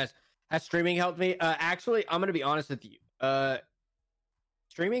 And as streaming helped me. Actually, I'm gonna be honest with you.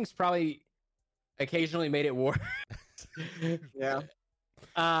 Streaming's probably occasionally made it worse. Yeah.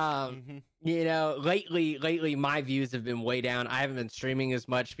 You know, lately my views have been way down. I haven't been streaming as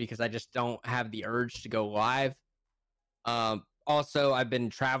much because I just don't have the urge to go live. Also, I've been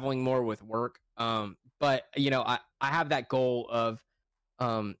traveling more with work. But you know, I have that goal of,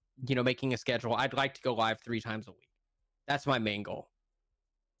 you know, making a schedule. I'd like to go live 3 times a week. That's my main goal.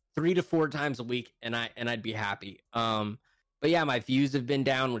 3 to 4 times a week, and I'd be happy. But yeah, my views have been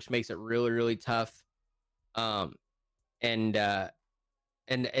down, which makes it really, really tough. And then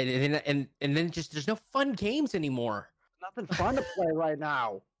just there's no fun games anymore. Nothing fun to play right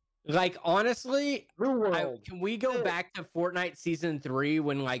now. Like honestly, World. can we go back to Fortnite Season 3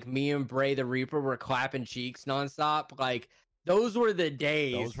 when like me and Bray the Reaper were clapping cheeks nonstop? Like those were the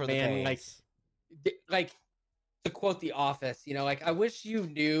days. Those were man. the days. Like to quote The Office, you know, like I wish you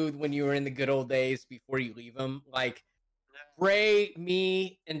knew when you were in the good old days before you leave them. Like Bray,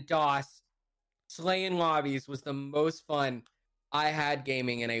 me, and Doss slaying lobbies was the most fun I had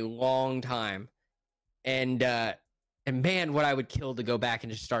gaming in a long time. And man, what I would kill to go back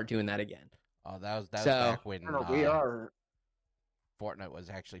and just start doing that again. Oh, that was back when Fortnite was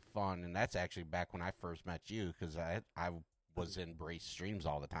actually fun, and that's actually back when I first met you because I was in Brace streams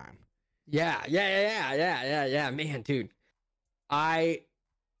all the time. Yeah, man, dude. I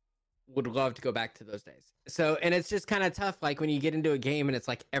would love to go back to those days. So, and it's just kind of tough, like when you get into a game and it's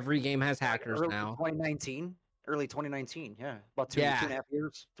like every game has hackers now. Early 2019, yeah, about 2.5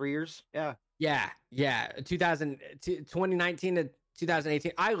 years, 3 years, yeah. 2019 to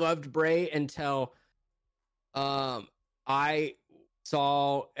 2018. I loved Bray until I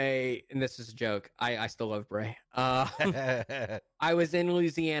saw and this is a joke. I still love Bray. I was in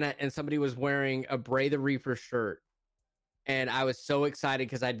Louisiana and somebody was wearing a Bray the Reaper shirt. And I was so excited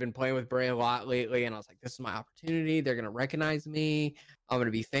because I'd been playing with Bray a lot lately. And I was like, this is my opportunity. They're going to recognize me. I'm going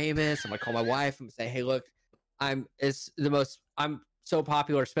to be famous. I'm going to call my wife. I'm going to say, hey, look, I'm so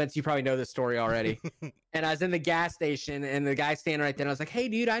popular. Spence, you probably know this story already. And I was in the gas station and the guy standing right there. And I was like, hey,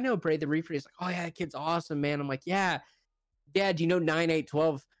 dude, I know Bray the Reaper. He's like, oh, yeah, that kid's awesome, man. I'm like, yeah. Do you know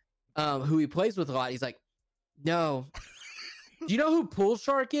 9-8-12, who he plays with a lot? He's like, no. Do you know who Pool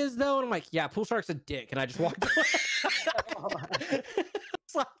Shark is, though? And I'm like, yeah, Pool Shark's a dick. And I just walked away.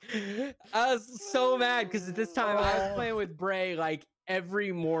 I was so mad because at this time I was playing with Bray like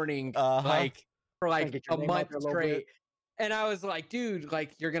every morning, like for like a month straight. And I was like, dude,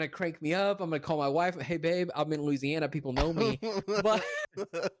 like you're gonna crank me up. I'm gonna call my wife. Hey, babe, I'm in Louisiana. People know me,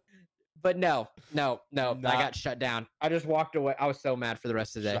 but no. I got shut down. I just walked away. I was so mad for the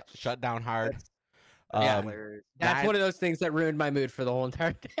rest of the day. Shut down hard. That's one of those things that ruined my mood for the whole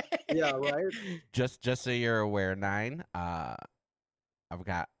entire day. Yeah, right. Just so you're aware, 9. I've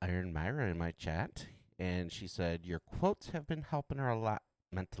got Iron Myra in my chat, and she said your quotes have been helping her a lot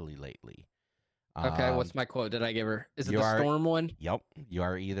mentally lately. Okay, what's my quote? Did I give her? Is it the storm one? Yep. You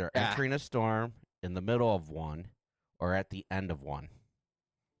are either entering a storm, in the middle of one, or at the end of one.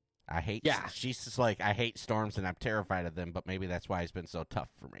 She's just like, I hate storms and I'm terrified of them, but maybe that's why it's been so tough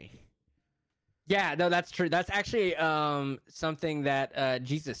for me. Yeah, no, that's true. That's actually something that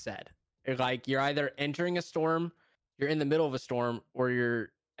Jesus said. Like, you're either entering a storm, you're in the middle of a storm, or you're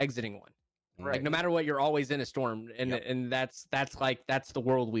exiting one. Right. Like, no matter what, you're always in a storm, and that's the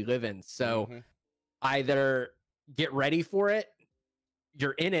world we live in. So, either get ready for it,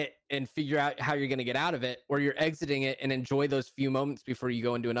 you're in it, and figure out how you're going to get out of it, or you're exiting it and enjoy those few moments before you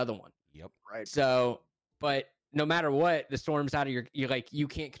go into another one. Yep. Right. So, but no matter what, the storm's out of you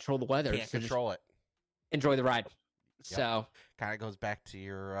can't control the weather. Can't control it. Enjoy the ride. Yep. So kind of goes back to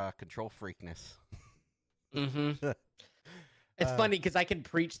your control freakness. It's funny because I can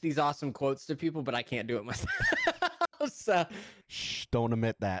preach these awesome quotes to people, but I can't do it myself. So shh, don't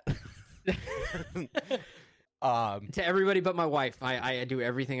admit that. To everybody but my wife, I do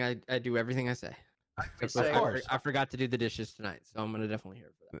everything I do everything I say. I forgot to do the dishes tonight, so I'm gonna definitely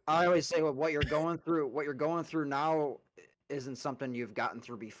hear for that. I always say what you're going through now isn't something you've gotten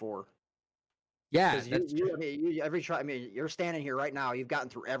through before. Yeah, you're standing here right now. You've gotten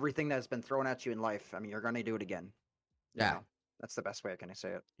through everything that's been thrown at you in life. I mean, you're gonna do it again. Yeah. That's the best way I can say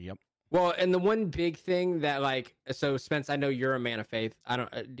it. Yep. Well, and the one big thing that like, so Spence, I know you're a man of faith. I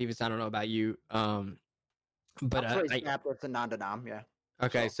don't, Davis, I don't know about you. But I was raised Baptist and non-denom, yeah.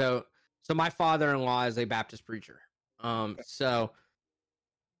 okay, so my father-in-law is a Baptist preacher. So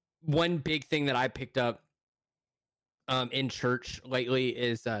one big thing that I picked up in church lately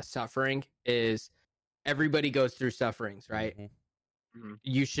is suffering. Is everybody goes through sufferings, right? Mm-hmm.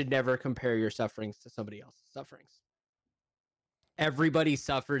 You should never compare your sufferings to somebody else's sufferings. Everybody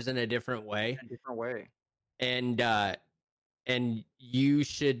suffers in a different way. And you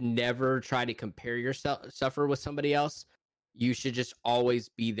should never try to compare yourself suffer with somebody else. You should just always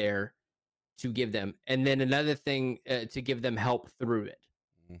be there to give them. And then another thing, to give them help through it.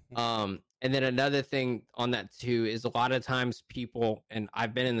 And then another thing on that too is a lot of times people, and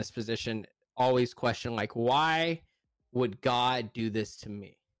I've been in this position, always question like, why would God do this to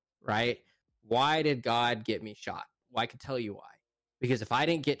me? Right? Why did God get me shot? Well, I can tell you why. Because if I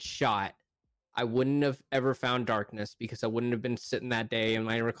didn't get shot, I wouldn't have ever found darkness, because I wouldn't have been sitting that day in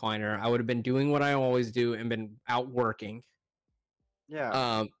my recliner. I would have been doing what I always do and been out working.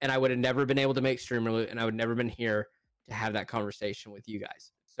 Yeah. And I would have never been able to make Streamer, and I would never been here to have that conversation with you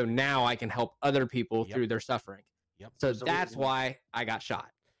guys. So now I can help other people through their suffering. Yep. So that's why I got shot.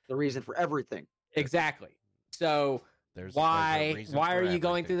 The reason for everything. Exactly. So why are you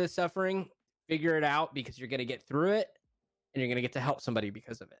going through this suffering? Figure it out, because you're going to get through it, and you're going to get to help somebody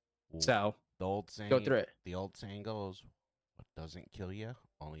because of it. So the old saying, go through it. The old saying goes, "What doesn't kill you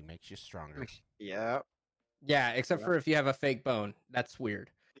only makes you stronger." Yeah. Yeah, except for if you have a fake bone. That's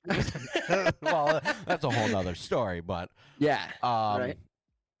weird. Well, that's a whole nother story, but yeah. Right.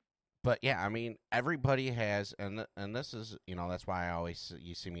 But yeah, I mean, everybody has, and this is, that's why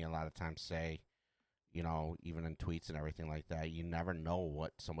you see me a lot of times say, even in tweets and everything like that, you never know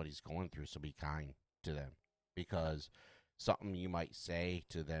what somebody's going through, so be kind to them, because something you might say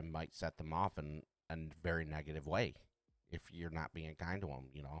to them might set them off in a very negative way if you're not being kind to them,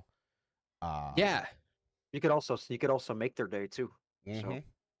 Yeah. You could also make their day too. So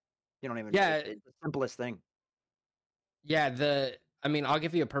you don't even. Yeah. It's the simplest thing. Yeah. I'll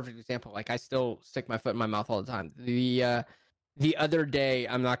give you a perfect example. Like, I still stick my foot in my mouth all the time. The other day,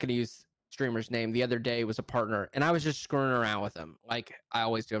 I'm not going to use streamer's name. The other day was a partner, and I was just screwing around with him, like I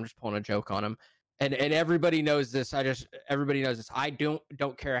always do. I'm just pulling a joke on him, and everybody knows this. Everybody knows this. I don't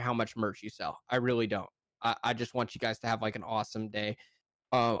care how much merch you sell. I really don't. I just want you guys to have like an awesome day.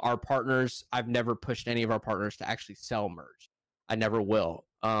 Our partners, I've never pushed any of our partners to actually sell merch. I never will.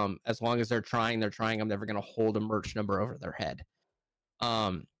 As long as they're trying. I'm never going to hold a merch number over their head.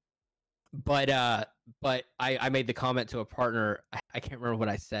 But I made the comment to a partner. I can't remember what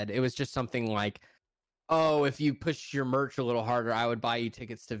I said. It was just something like, "Oh, if you push your merch a little harder, I would buy you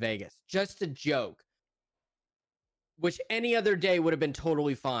tickets to Vegas." Just a joke, which any other day would have been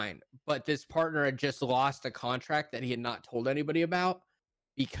totally fine. But this partner had just lost a contract that he had not told anybody about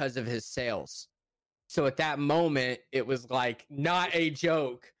because of his sales. So at that moment, it was like not a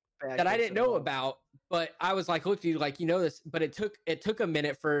joke that I didn't know about. But I was like, "Look, dude, like, this." But it took a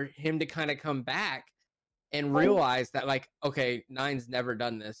minute for him to kind of come back and realize that, like, okay, Nine's never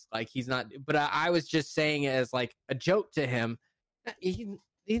done this. Like, he's not. But I was just saying it as like a joke to him. He's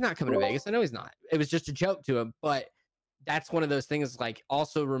not coming to Vegas. I know he's not. It was just a joke to him. But that's one of those things. Like,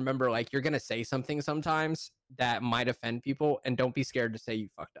 also remember, like, you're gonna say something sometimes that might offend people, and don't be scared to say you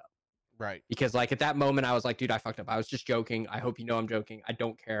fucked up. Right. Because like at that moment, I was like, "Dude, I fucked up. I was just joking. I hope you know I'm joking. I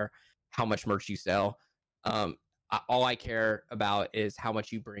don't care how much merch you sell. All I care about is how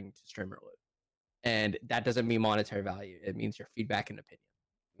much you bring to Streamer Loot, and that doesn't mean monetary value. It means your feedback and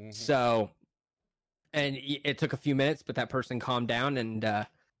opinion." So, and it took a few minutes, but that person calmed down, and but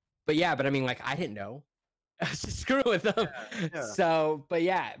I mean, like, I didn't know. I was just screwing with them. Yeah. So, but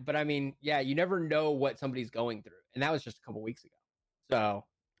you never know what somebody's going through, and that was just a couple weeks ago. So.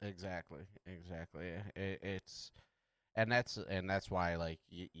 Exactly. It's and that's why, like,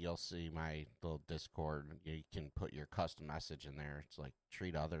 you'll see my little Discord. You can put your custom message in there. It's like,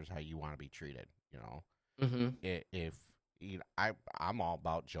 treat others how you want to be treated. If I'm all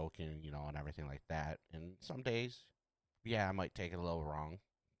about joking, and everything like that. And some days, I might take it a little wrong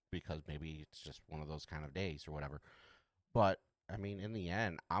because maybe it's just one of those kind of days or whatever. But I mean, in the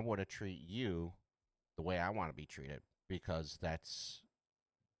end, I want to treat you the way I want to be treated, because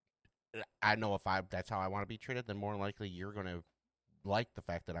I know if that's how I want to be treated, then more likely you're going to like the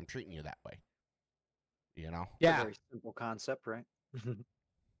fact that I'm treating you that way. Yeah. It's a very simple concept, right?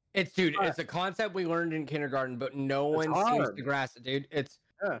 It's a concept we learned in kindergarten, but no one seems to grasp it, dude. It's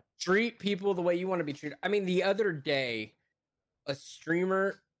treat people the way you want to be treated. I mean, the other day, a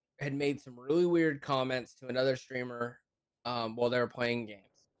streamer had made some really weird comments to another streamer while they were playing games.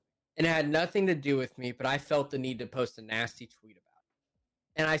 And it had nothing to do with me, but I felt the need to post a nasty tweet about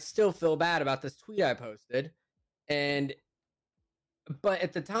it. And I still feel bad about this tweet I posted. But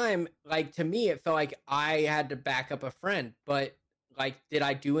at the time, like, to me, it felt like I had to back up a friend. But, like, did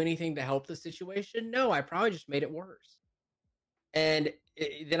I do anything to help the situation? No, I probably just made it worse. And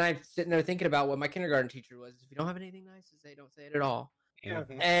then I'm sitting there thinking about what my kindergarten teacher was. If you don't have anything nice to say, don't say it at all. Yeah.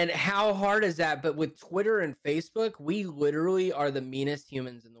 And how hard is that? But with Twitter and Facebook, we literally are the meanest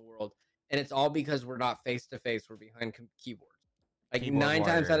humans in the world. And it's all because we're not face-to-face. We're behind keyboards. Like, Keyboard 9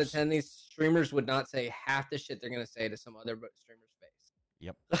 times out of warriors. 10, these streamers would not say half the shit they're going to say to some other streamer's face.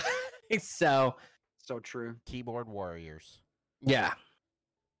 Yep. So true. Keyboard warriors. yeah.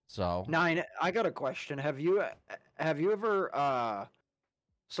 So Nine, I got a question. Have you ever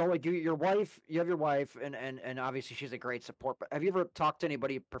so like you have your wife and obviously she's a great support, but have you ever talked to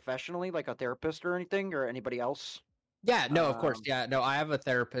anybody professionally, like a therapist or anything, or anybody else? Yeah, no, of course. Yeah, no, I have a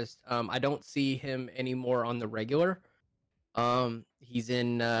therapist. I don't see him anymore on the regular. He's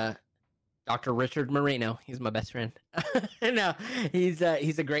in Dr. Richard Moreno. He's my best friend. No, he's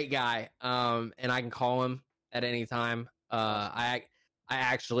a great guy. And I can call him at any time. I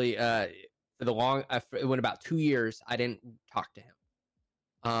actually it went about 2 years I didn't talk to him.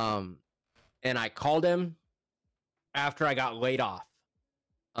 And I called him after I got laid off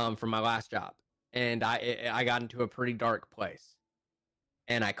from my last job, and I got into a pretty dark place.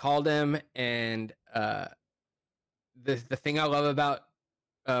 And I called him, and the thing I love about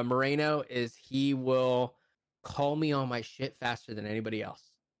Moreno is he will call me on my shit faster than anybody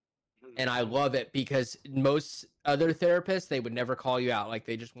else. And I love it because most other therapists, they would never call you out. Like,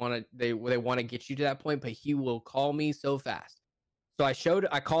 they just want to, they want to get you to that point, but he will call me so fast. So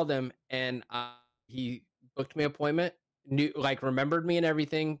I called him, and he booked me an appointment, remembered me and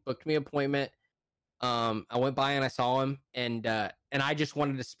everything, booked me an appointment. I went by and I saw him, and I just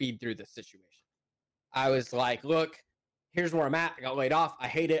wanted to speed through this situation. I was like, look, here's where I'm at. I got laid off. I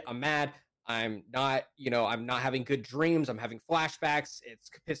hate it. I'm mad. I'm not having good dreams. I'm having flashbacks. It's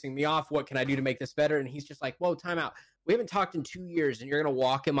pissing me off. What can I do to make this better? And he's just like, whoa, time out. We haven't talked in 2 years, and you're going to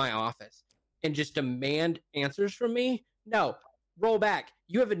walk in my office and just demand answers from me? No. Roll back.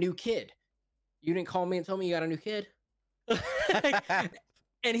 You have a new kid. You didn't call me and tell me you got a new kid?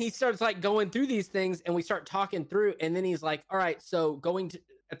 And he starts like going through these things, and we start talking through, and then he's like, all right, so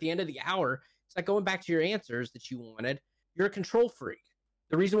at the end of the hour, it's like going back to your answers that you wanted. You're a control freak.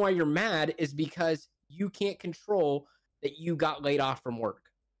 The reason why you're mad is because you can't control that you got laid off from work,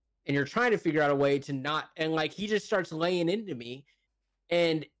 and you're trying to figure out a way to not, and like, he just starts laying into me.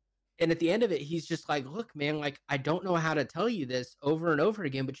 And at the end of it, he's just like, look, man, like, I don't know how to tell you this over and over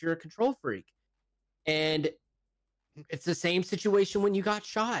again, but you're a control freak. And it's the same situation when you got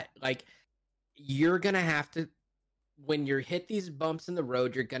shot. Like, you're going to have to, when you hit these bumps in the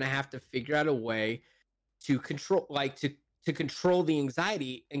road, you're going to have to figure out a way to control, like, to control the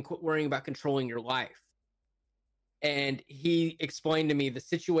anxiety and quit worrying about controlling your life. And he explained to me the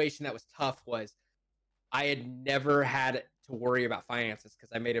situation that was tough was I had never had to worry about finances because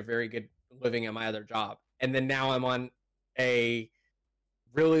I made a very good living at my other job. And then now I'm on a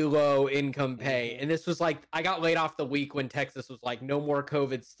really low income pay. And this was like, I got laid off the week when Texas was like, no more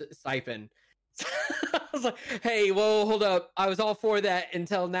COVID stipend. So I was like, hey, well, hold up. I was all for that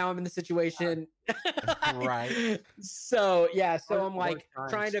until now I'm in the situation. Right. So yeah, so I'm like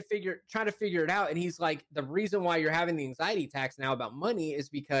trying to figure it out. And he's like, the reason why you're having the anxiety attacks now about money is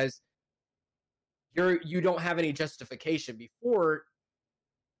because you don't have any justification. Before,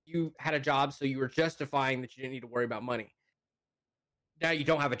 you had a job, so you were justifying that you didn't need to worry about money. Now you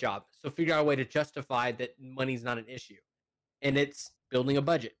don't have a job, so figure out a way to justify that money's not an issue. And it's building a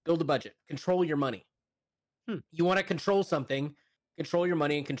budget. Build a budget. Control your money. You want to control something, control your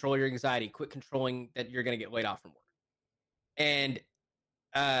money and control your anxiety. Quit controlling that you're going to get laid off from work. And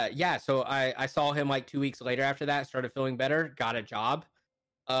yeah, so I saw him like 2 weeks later after that, started feeling better, got a job.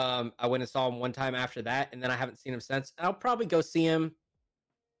 I went and saw him one time after that, and then I haven't seen him since. I'll probably go see him.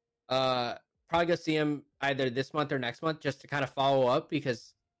 Either this month or next month just to kind of follow up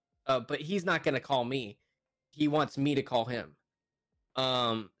because, but he's not going to call me. He wants me to call him.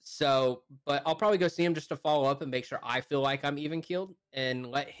 But I'll probably go see him just to follow up and make sure I feel like I'm even keeled and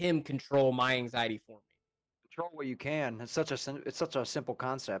let him control my anxiety for me. Control what you can. It's such a simple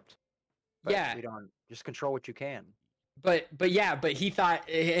concept. But Yeah. we don't just control what you can. But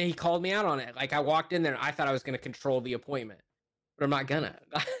he called me out on it. Like, I walked in there and I thought I was going to control the appointment, but I'm not gonna.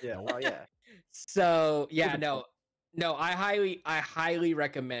 Yeah. Oh yeah. So yeah, no, I highly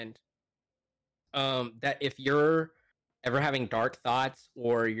recommend that if you're ever having dark thoughts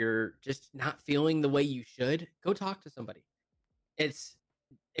or you're just not feeling the way you should, go talk to somebody.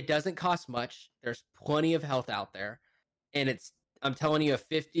 It doesn't cost much. There's plenty of help out there. And I'm telling you,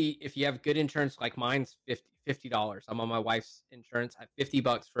 if you have good insurance, like mine's $50. I'm on my wife's insurance. I have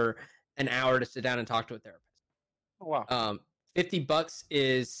 $50 for an hour to sit down and talk to a therapist. Oh, wow.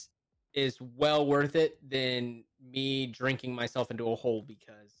 $50 is well worth it than me drinking myself into a hole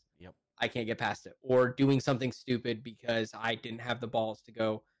because I can't get past it, or doing something stupid because I didn't have the balls to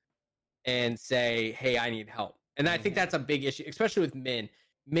go and say, hey, I need help. And I think that's a big issue, especially with men.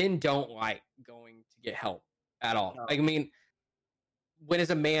 Men don't like going to get help at all. No. Like, I mean, when has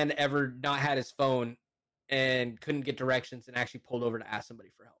a man ever not had his phone and couldn't get directions and actually pulled over to ask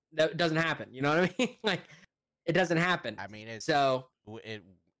somebody for help? That doesn't happen. You know what I mean? Like, it doesn't happen. I mean,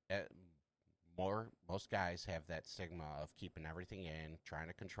 most guys have that stigma of keeping everything in, trying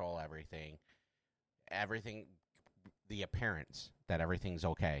to control everything, the appearance that everything's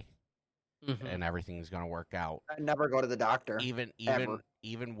okay and everything's going to work out. I never go to the doctor.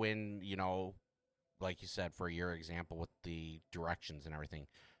 Even when, you know, like you said, for your example with the directions and everything,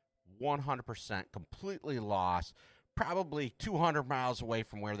 100% completely lost, probably 200 miles away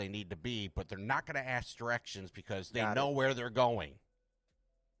from where they need to be, but they're not going to ask directions because they know where they're going.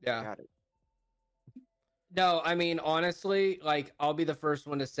 Yeah. Got it. No, I mean, honestly, like, I'll be the first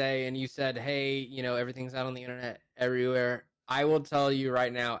one to say, and you said, hey, you know, everything's out on the internet everywhere. I will tell you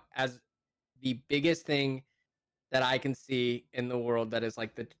right now, as the biggest thing that I can see in the world that is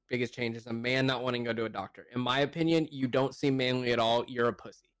like the biggest change is a man not wanting to go to a doctor. In my opinion, you don't seem manly at all. You're a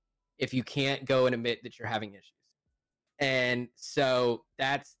pussy if you can't go and admit that you're having issues. And so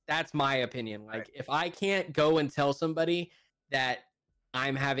that's my opinion. Like, if I can't go and tell somebody that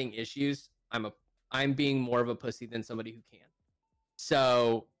I'm having issues, I'm being more of a pussy than somebody who can.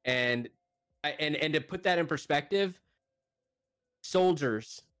 So, and to put that in perspective,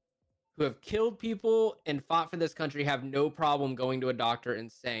 soldiers who have killed people and fought for this country have no problem going to a doctor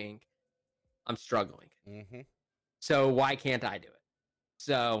and saying, I'm struggling. So why can't I do it?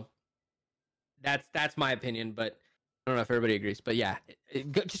 So that's my opinion, but I don't know if everybody agrees. But yeah,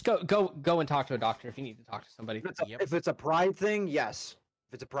 just go and talk to a doctor if you need to talk to somebody. If it's a pride thing, yes.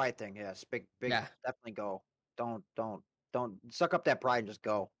 If it's a pride thing, yes. Big, yeah. Definitely go. Don't suck up that pride and just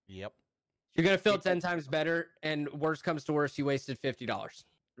go. Yep. You're going to feel 10 times better, and worst comes to worst, you wasted $50.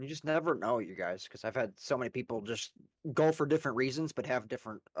 You just never know, you guys, because I've had so many people just go for different reasons, but have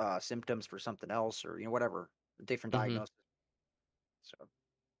different symptoms for something else, or, you know, whatever, different diagnosis. So.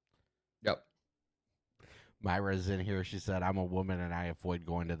 Yep. Myra's in here. She said, I'm a woman and I avoid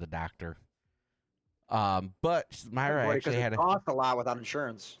going to the doctor. But Myra actually had cost a lot without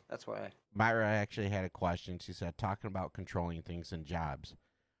insurance. That's why. Myra actually had a question. She said, talking about controlling things in jobs,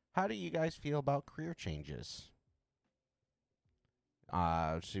 how do you guys feel about career changes?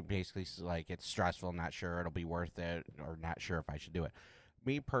 She basically like, it's stressful, not sure it'll be worth it, or not sure if I should do it.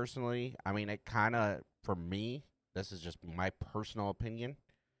 Me personally, I mean, it kind of, for me, this is just my personal opinion.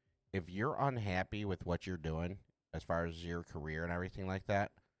 If you're unhappy with what you're doing as far as your career and everything like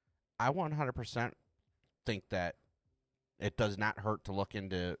that, I 100% think that it does not hurt to look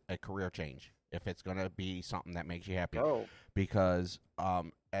into a career change if it's going to be something that makes you happy. Because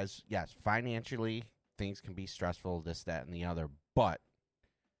financially things can be stressful, this, that, and the other, but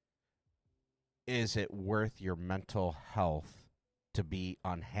is it worth your mental health to be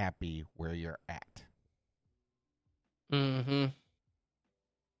unhappy where you're at?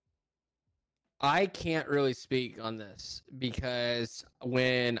 I can't really speak on this because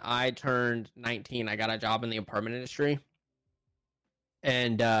when I turned 19, I got a job in the apartment industry.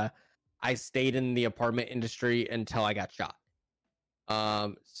 And I stayed in the apartment industry until I got shot.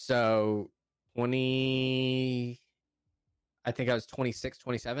 So I think I was 26,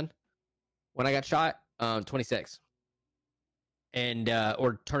 27 when I got shot, 26. And,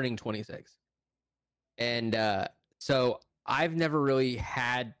 or turning 26. And so I've never really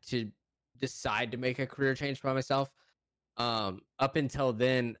had to decide to make a career change by myself. Up until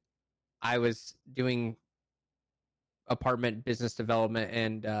then, I was doing apartment business development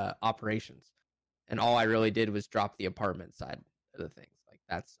and operations, and all I really did was drop the apartment side of the things. Like,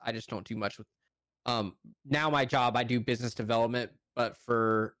 I just don't do much with. Now my job, I do business development, but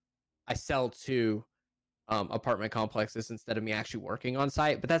I sell to apartment complexes instead of me actually working on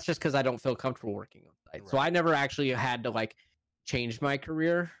site. But that's just because I don't feel comfortable working on site. Right. So I never actually had to like change my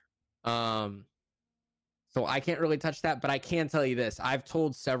career. So I can't really touch that, but I can tell you this. I've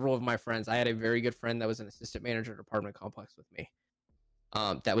told several of my friends. I had a very good friend that was an assistant manager at an apartment complex with me.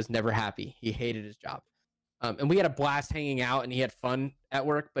 That was never happy. He hated his job. And we had a blast hanging out and he had fun at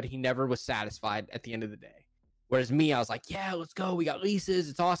work, but he never was satisfied at the end of the day. Whereas me, I was like, yeah, let's go. We got leases.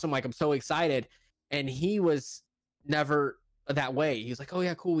 It's awesome. Like, I'm so excited. And he was never that way. He was like, oh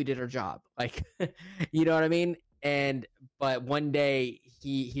yeah, cool. We did our job. Like, you know what I mean? But one day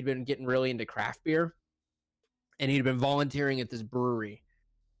he'd been getting really into craft beer, and he'd been volunteering at this brewery,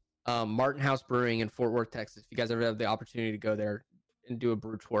 Martin House Brewing in Fort Worth, Texas. If you guys ever have the opportunity to go there and do a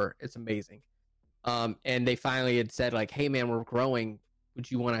brew tour, it's amazing. And they finally had said like, hey man, we're growing.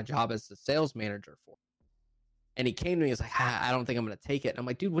 Would you want a job as the sales manager for it? And he came to me, he's like, I don't think I'm going to take it. And I'm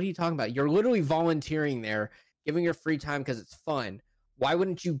like, dude, what are you talking about? You're literally volunteering there, giving your free time because it's fun. Why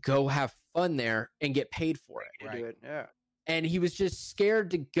wouldn't you go have fun there and get paid for it? Right. Do it. Yeah. And he was just scared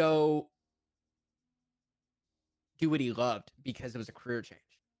to go do what he loved because it was a career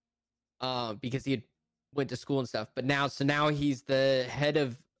change. Because he had went to school and stuff. But now he's the head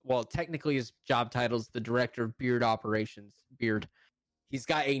of, well, technically his job title is the director of beard operations. He's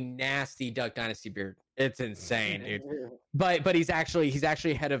got a nasty Duck Dynasty beard. It's insane, dude. But he's actually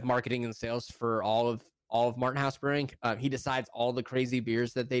head of marketing and sales for all of Martin House Brewing. He decides all the crazy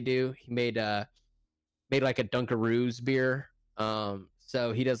beers that they do. He made like a Dunkaroos beer.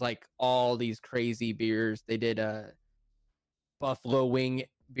 So he does like all these crazy beers. They did a Buffalo Wing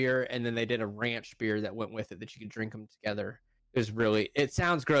beer, and then they did a ranch beer that went with it that you could drink them together. It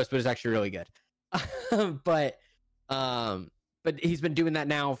sounds gross, but it's actually really good. But he's been doing that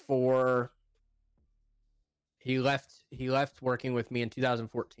now he left working with me in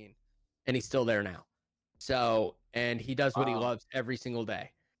 2014, and he's still there now. So, and he does what he loves every single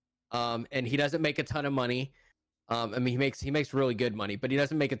day. And he doesn't make a ton of money. I mean, he makes really good money, but he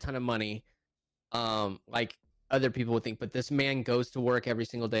doesn't make a ton of money. Like other people would think, but this man goes to work every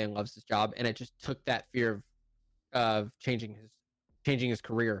single day and loves his job. And it just took that fear of changing his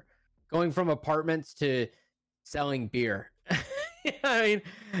career, going from apartments to selling beer. I mean,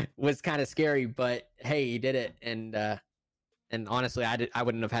 was kind of scary, but hey, he did it. And honestly, I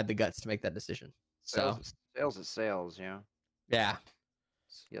wouldn't have had the guts to make that decision. So sales is sales, you know? Yeah.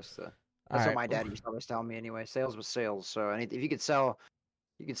 Yes. That's what my dad used to always tell me anyway. Sales was sales. So if you could sell,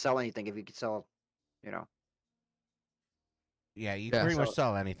 you could sell anything. If you could sell, you know. Yeah, you can pretty much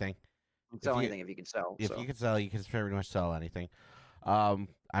sell anything. You can sell anything if you can sell. If you can sell, you can pretty much sell anything. I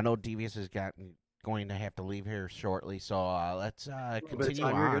know Devious is going to have to leave here shortly, so let's continue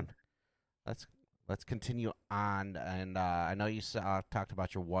on. Let's continue on, and I know you talked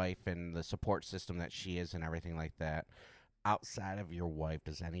about your wife and the support system that she is and everything like that. Outside of your wife,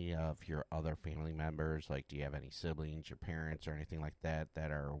 does any of your other family members, like do you have any siblings, your parents, or anything like that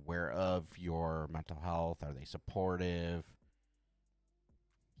are aware of your mental health? Are they supportive?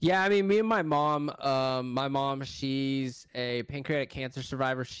 Yeah, I mean, me and my mom, she's a pancreatic cancer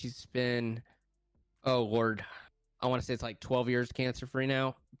survivor. She's been, oh Lord, I want to say it's like 12 years cancer free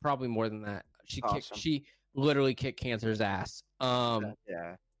now. Probably more than that. She literally kicked cancer's ass.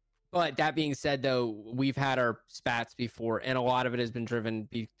 Yeah. But that being said, though, we've had our spats before, and a lot of it has been driven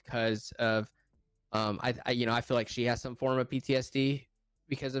because of, I feel like she has some form of PTSD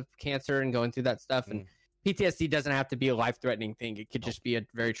because of cancer and going through that stuff. And PTSD doesn't have to be a life-threatening thing. It could just be a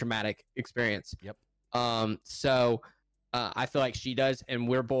very traumatic experience. Yep. So I feel like she does, and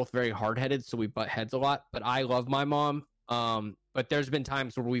we're both very hard-headed, so we butt heads a lot. But I love my mom. But there's been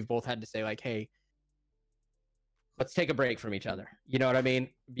times where we've both had to say, like, hey, let's take a break from each other. You know what I mean?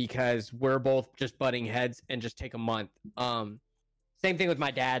 Because we're both just butting heads and just take a month. Same thing with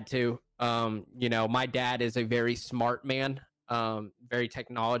my dad, too. My dad is a very smart man, very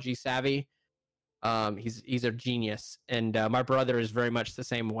technology savvy. He's a genius. And my brother is very much the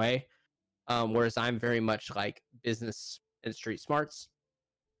same way. Whereas I'm very much like business and street smarts.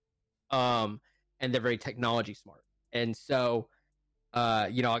 And they're very technology smart. And so,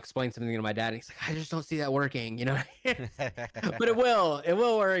 I'll explain something to my dad, and he's like, I just don't see that working, but it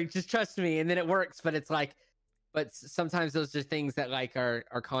will work. Just trust me. And then it works, but it's like, but sometimes those are things that like are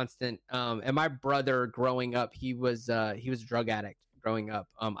constant. And my brother growing up, he was a drug addict growing up.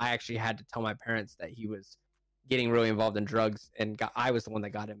 I actually had to tell my parents that he was getting really involved in drugs, and I was the one that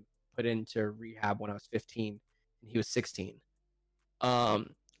got him put into rehab when I was 15 and he was 16.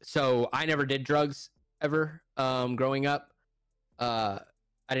 So I never did drugs ever. Growing up, I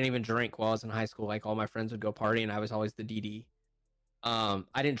didn't even drink while I was in high school. Like all my friends would go party, and I was always the DD. I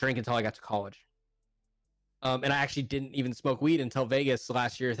didn't drink until I got to college. And I actually didn't even smoke weed until Vegas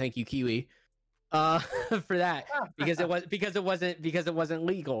last year. Thank you, Kiwi, for that, because it wasn't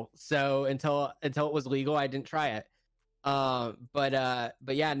legal. So until it was legal, I didn't try it. But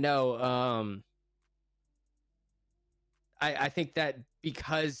yeah, no. I think that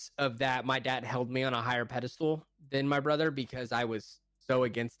because of that, my dad held me on a higher pedestal than my brother because I was so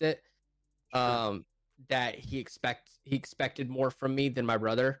against it. that he expected more from me than my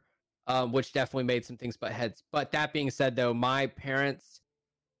brother, which definitely made some things butt heads. But that being said, though, my parents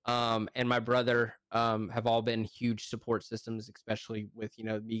and my brother have all been huge support systems, especially with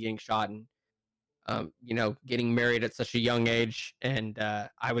me getting shot and getting married at such a young age. And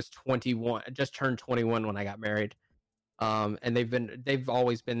I was 21, just turned 21 when I got married. And they've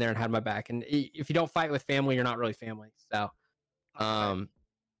always been there and had my back. And if you don't fight with family, you're not really family. So,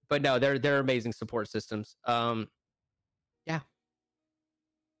 but no, they're amazing support systems. Yeah.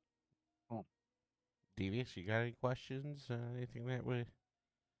 Cool. Devious, you got any questions? Anything that we've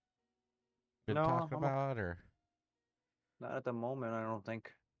been talking about, or not at the moment? I don't think.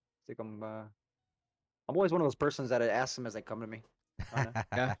 I think I'm always one of those persons that I ask them as they come to me.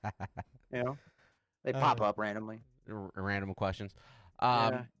 Yeah. They pop up randomly. Random questions.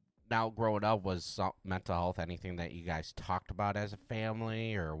 Yeah. Now, growing up, was mental health anything that you guys talked about as a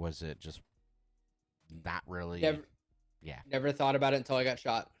family, or was it just not really? Never thought about it until I got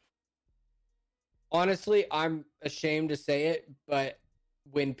shot. Honestly, I'm ashamed to say it, but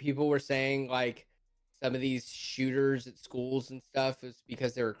when people were saying like some of these shooters at schools and stuff is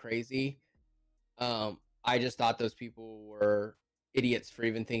because they were crazy, I just thought those people were idiots for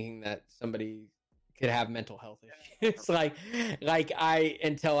even thinking that somebody could have mental health issues. like I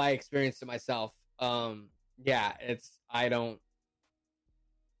until I experienced it myself. I don't.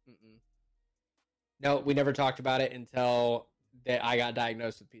 No, we never talked about it until that I got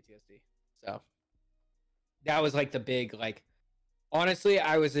diagnosed with PTSD. So that was like the big like. Honestly,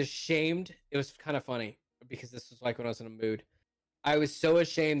 I was ashamed. It was kind of funny because this was like when I was in a mood. I was so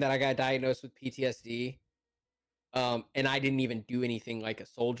ashamed that I got diagnosed with PTSD. And I didn't even do anything like a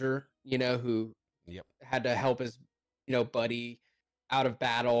soldier, who had to help his, buddy out of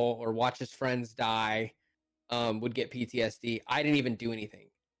battle or watch his friends die, would get PTSD. I didn't even do anything.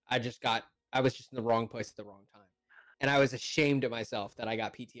 I was just in the wrong place at the wrong time. And I was ashamed of myself that I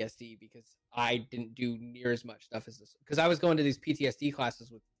got PTSD because I didn't do near as much stuff as this. Because I was going to these PTSD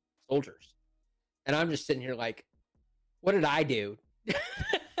classes with soldiers. And I'm just sitting here like, what did I do?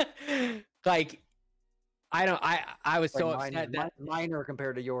 Like, I was so upset that minor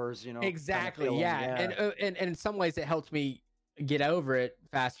compared to yours, Exactly. Kind of yeah. And in some ways it helped me get over it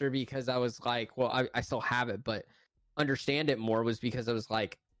faster because I was like, well, I still have it, but understand it more was because I was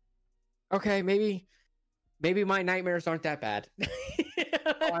like, okay, maybe my nightmares aren't that bad.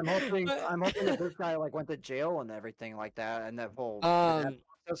 I'm hoping that this guy like went to jail and everything like that, and that whole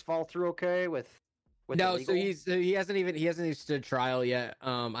does fall through okay with no, so he hasn't even stood trial yet.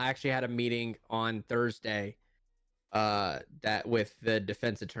 I actually had a meeting on Thursday, that with the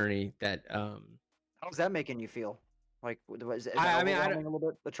defense attorney. That how's that making you feel? Like, is that I mean, a little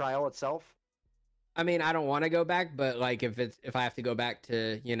bit the trial itself. I mean, I don't want to go back, but like if I have to go back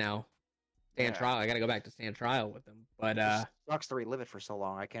to stand trial, I got to go back to stand trial with them. But it sucks to relive it for so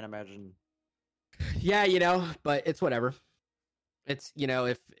long. I can't imagine. Yeah, but it's whatever. It's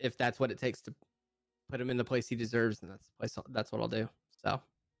if that's what it takes to put him in the place he deserves, then that's what I'll do. So,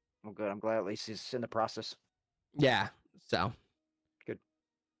 well, good. I'm glad at least he's in the process. Yeah. So, good.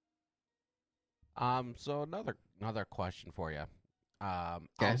 So another question for you.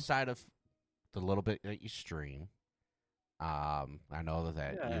 Outside of the little bit that you stream, I know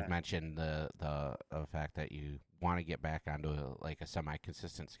that you mentioned the fact that you want to get back onto a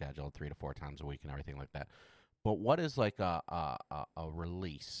semi-consistent schedule, 3 to 4 times a week and everything like that. But what is like a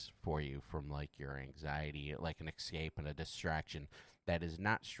release for you from like your anxiety, like an escape and a distraction that is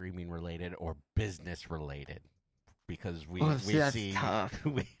not streaming related or business related? Because we see,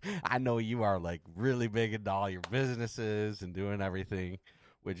 I know you are like really big into all your businesses and doing everything,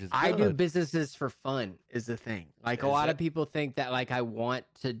 which is good. I do businesses for fun is the thing. Like a lot of people think that like I want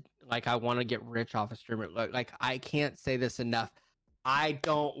to get rich off of streamer. Like I can't say this enough. I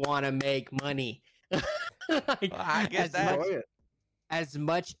don't want to make money. Like, I guess as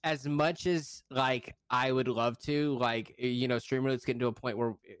much as like I would love to, like streamer, let's get to a point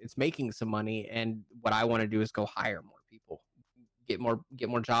where it's making some money, and what I want to do is go hire more people, get more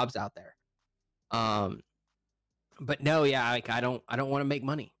jobs out there. But no, like I don't want to make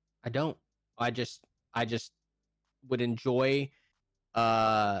money. I don't. I just would enjoy.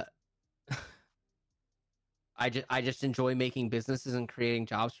 I just enjoy making businesses and creating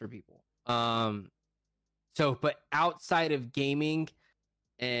jobs for people. So, but outside of gaming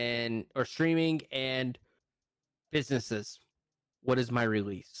or streaming and businesses, what is my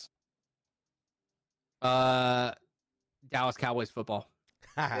release? Dallas Cowboys football.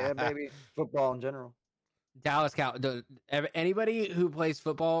 Yeah, baby. Football in general. Dallas anybody who plays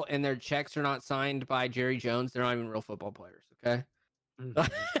football and their checks are not signed by Jerry Jones, they're not even real football players, okay?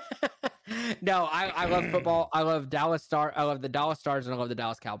 No, I love football. I love Dallas Star. I love the Dallas Stars and I love the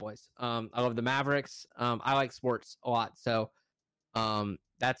Dallas Cowboys. I love the Mavericks. I like sports a lot. So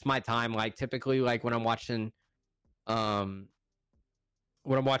that's my time. Like typically like um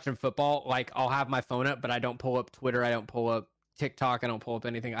when I'm watching football, like I'll have my phone up, but I don't pull up Twitter, I don't pull up TikTok, I don't pull up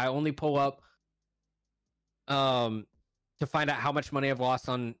anything. I only pull up to find out how much money I've lost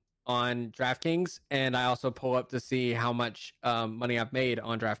on DraftKings, and I also pull up to see how much money I've made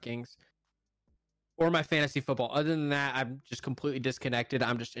on DraftKings or my fantasy football. Other than that, I'm just completely disconnected.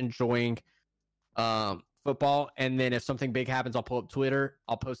 I'm just enjoying football, and then if something big happens, I'll pull up Twitter.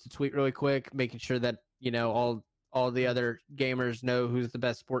 I'll post a tweet really quick, making sure that all the other gamers know who's the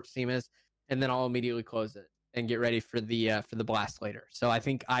best sports team is, and then I'll immediately close it and get ready for the blast later. So I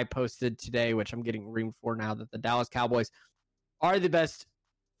think I posted today, which I'm getting reamed for now, that the Dallas Cowboys are the best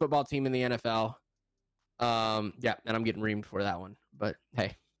football team in the NFL. Yeah, and I'm getting reamed for that one. But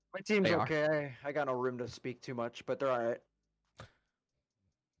hey, my team's okay. I got no room to speak too much, but they're all right.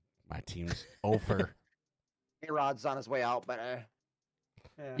 My team's over. A-Rod's on his way out, but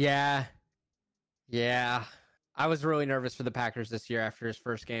yeah. I was really nervous for the Packers this year after his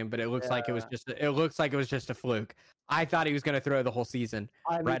first game, but it looks like it was just a fluke. I thought he was going to throw the whole season.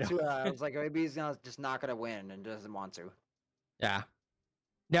 I was like, maybe he's just not going to win and doesn't want to. Yeah.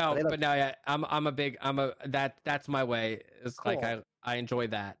 No, but no, yeah, that's my way. It's cool. Like I enjoy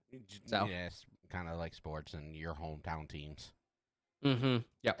that. So yes, kind of like sports and your hometown teams. Mm-hmm.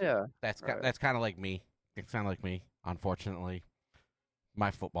 Yep. Yeah. That's kind of like me. It's kind of like me. Unfortunately,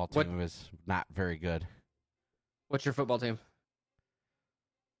 my football team is not very good. What's your football team?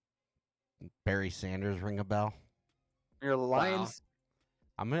 Barry Sanders, ring a bell? Your Lions?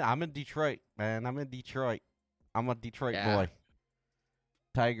 Wow. I'm in Detroit, man. I'm a Detroit boy.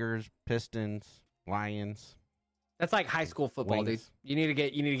 Tigers, Pistons, Lions. That's like high school football, dude. You need to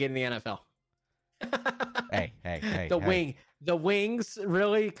get in the NFL. Hey. The Wings,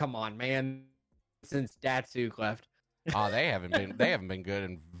 really? Come on, man. Since Datsuk left. Oh, they haven't been good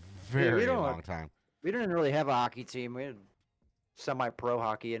in very long time. We didn't really have a hockey team. We had semi-pro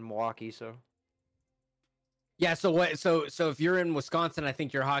hockey in Milwaukee, so. Yeah, so what? So if you're in Wisconsin, I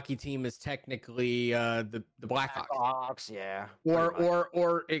think your hockey team is technically the Blackhawks. Blackhawks, yeah.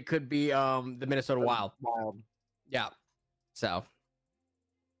 Or it could be the Minnesota Wild. Yeah. So.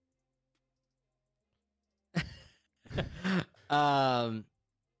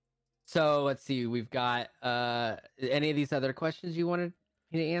 So let's see. We've got any of these other questions you wanted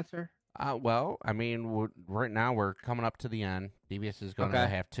me to answer? Well, I mean, right now we're coming up to the end. DBS is going to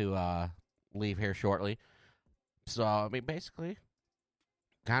have to leave here shortly. So, I mean, basically,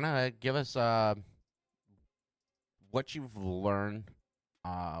 kind of give us what you've learned,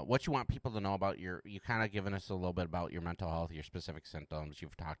 what you want people to know about you kind of given us a little bit about your mental health, your specific symptoms.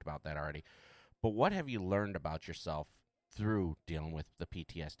 You've talked about that already. But what have you learned about yourself through dealing with the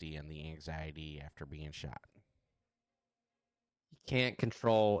PTSD and the anxiety after being shot? You can't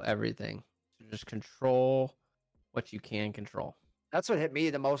control everything. So just control what you can control. That's what hit me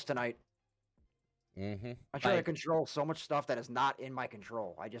the most tonight. Mm-hmm. I try to control so much stuff that is not in my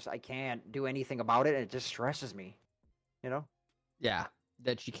control. I can't do anything about it, and it just stresses me. You know? Yeah,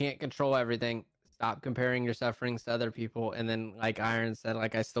 that you can't control everything. Stop comparing your sufferings to other people. And then, like Iron said,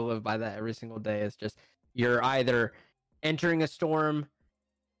 like I still live by that every single day. It's just you're either entering a storm,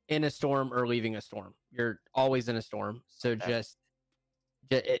 in a storm, or leaving a storm. You're always in a storm. So just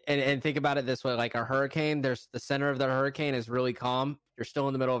think about it this way: like a hurricane, there's the center of the hurricane is really calm. You're still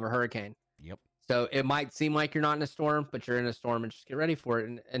in the middle of a hurricane. Yep. So it might seem like you're not in a storm, but you're in a storm, and just get ready for it.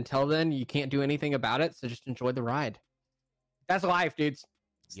 And until then, you can't do anything about it. So just enjoy the ride. That's life, dudes.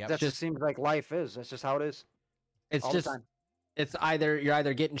 Yep. That just seems like life is. That's just how it is. It's all just, it's you're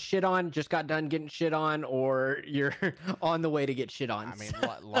either getting shit on, just got done getting shit on, or you're on the way to get shit on. I mean,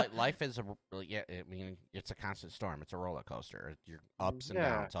 life is it's a constant storm. It's a roller coaster. You're ups and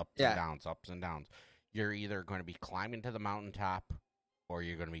downs, ups and downs, ups and downs. You're either going to be climbing to the mountaintop, or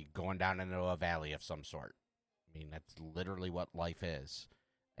you're going to be going down into a valley of some sort. I mean, that's literally what life is,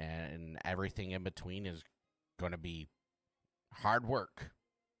 and everything in between is going to be hard work.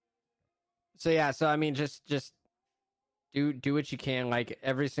 So yeah, I mean, just do what you can. Like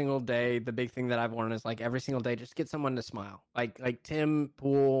every single day, the big thing that I've learned is like every single day, just get someone to smile. Like Tim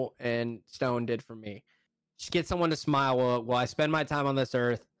Pool and Stone did for me. Just get someone to smile while I spend my time on this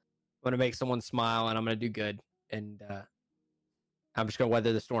earth. I'm gonna make someone smile, and I'm gonna do good. And I'm just gonna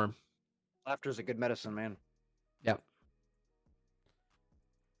weather the storm. Laughter's a good medicine, man. Yep.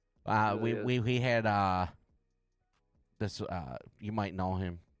 We had this. You might know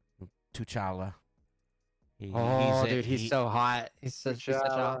him, T'Challa. He's so hot. He's such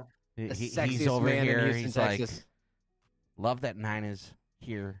a He's over man here. in Houston, He's Texas. like, love that Nine is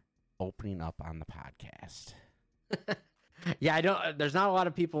here opening up on the podcast. Yeah, I don't. There's not a lot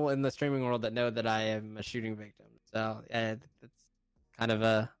of people in the streaming world that know that I am a shooting victim. So it's kind of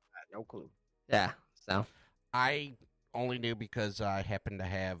a No clue. yeah. So I only knew because I happened to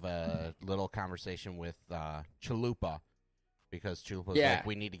have a little conversation with Chalupa, because Chalupa was like,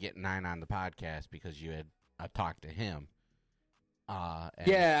 we need to get Nine on the podcast because you had talked to him.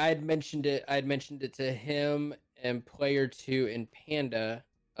 Yeah, I'd mentioned it. I'd mentioned it to him and Player 2 and Panda.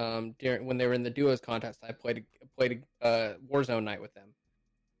 During when they were in the duos contest, I played a Warzone night with them,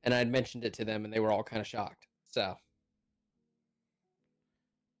 and I'd mentioned it to them, and they were all kind of shocked. So,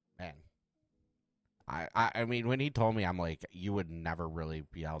 man, I mean, when he told me, I'm like, you would never really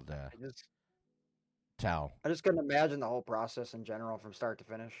be able to tell. I just couldn't imagine the whole process in general from start to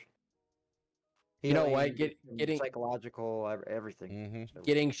finish. You know what? Healing, Getting psychological, everything. Mm-hmm. So,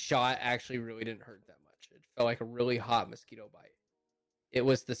 getting shot actually really didn't hurt that much. It felt like a really hot mosquito bite. It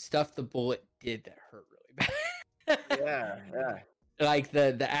was the stuff the bullet did that hurt really bad. yeah. Like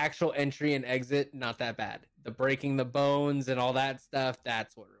the actual entry and exit, not that bad. The breaking the bones and all that stuff,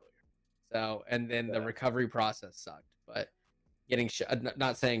 that's what really hurt. So, and then the recovery process sucked. But getting shot,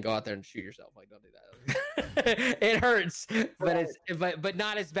 not saying go out there and shoot yourself, like don't do that. It hurts, but but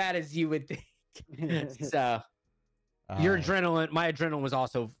not as bad as you would think. So, your adrenaline, my adrenaline was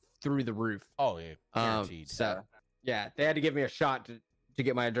also through the roof. Oh yeah, guaranteed. So yeah, they had to give me a shot to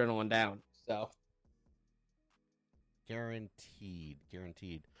get my adrenaline down. So guaranteed.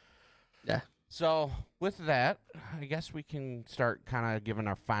 Yeah. So with that, I guess we can start kind of giving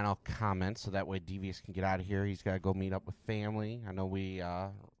our final comments, so that way Devious can get out of here. He's got to go meet up with family. I know we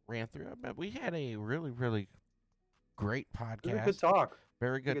ran through it, but we had a really, really great podcast. Good talk.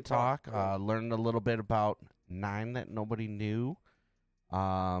 Very good talk. Learned a little bit about Nine that nobody knew,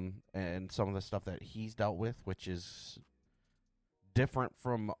 and some of the stuff that he's dealt with, which is different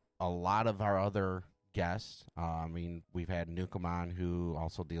from a lot of our other guests. I mean, we've had Nukem on, who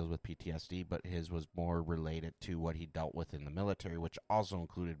also deals with PTSD, but his was more related to what he dealt with in the military, which also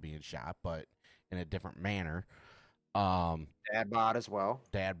included being shot, but in a different manner. Dad bod as well.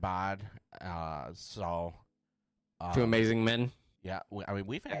 Dad bod. Two amazing men. Yeah, I mean,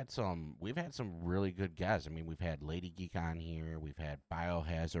 we've had some really good guests. I mean, we've had Lady Geek on here, we've had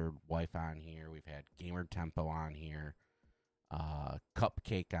Biohazard Wife on here, we've had Gamer Tempo on here,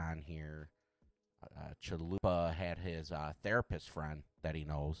 Cupcake on here. Chalupa had his therapist friend that he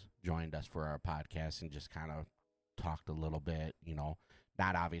knows joined us for our podcast and just kind of talked a little bit,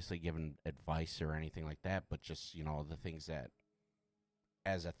 not obviously giving advice or anything like that, but just, the things that,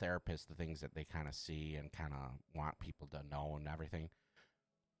 as a therapist, the things that they kind of see and kind of want people to know and everything.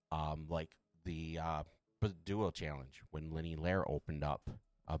 Like the duo challenge when Lenny Lair opened up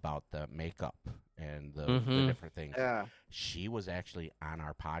about the makeup and the different things. Yeah. She was actually on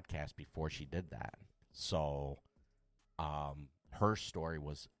our podcast before she did that. So her story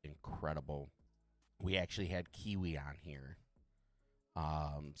was incredible. We actually had Kiwi on here.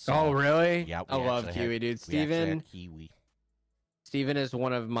 Oh, really? Yeah. I love Kiwi, dude. Steven. Kiwi. Steven is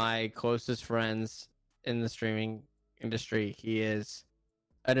one of my closest friends in the streaming industry. He is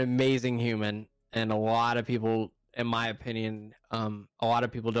an amazing human, and a lot of people, in my opinion, a lot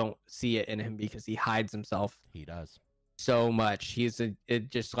of people don't see it in him because he hides himself. He does so much. He's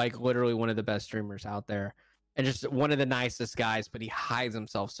just like literally one of the best streamers out there, and just one of the nicest guys. But he hides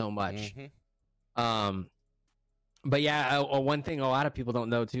himself so much. Mm-hmm. But yeah, one thing a lot of people don't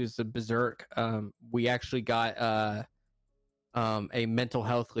know too is the Berserk. We actually got a mental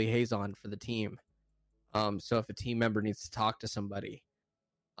health liaison for the team. So if a team member needs to talk to somebody,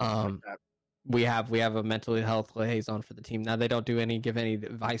 we have a mental health liaison for the team. Now they don't give any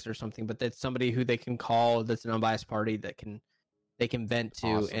advice or something, but that's somebody who they can call. That's an unbiased party that they can vent to.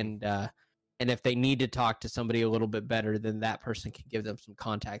 Awesome. And if they need to talk to somebody a little bit better, then that person can give them some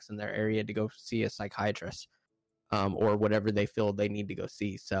contacts in their area to go see a psychiatrist, or whatever they feel they need to go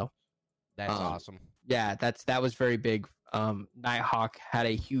see. So that's awesome. Yeah, that was very big. Nighthawk had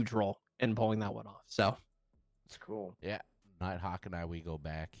a huge role in pulling that one off. So it's cool. Yeah, Nighthawk and I, we go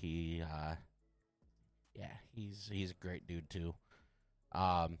back. He's a great dude too.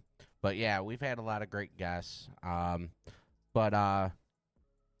 But yeah, we've had a lot of great guests. But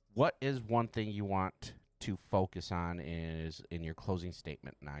what is one thing you want to focus on is in your closing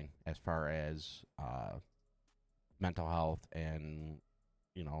statement, Nine, as far as mental health and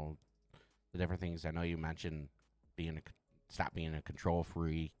the different things? I know you mentioned stop being a control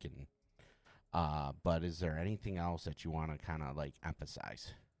freak, and but is there anything else that you want to kind of like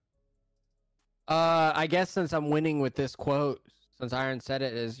emphasize? I guess since I'm winning with this quote since Iron said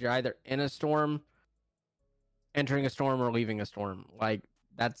it, is you're either in a storm, entering a storm, or leaving a storm. Like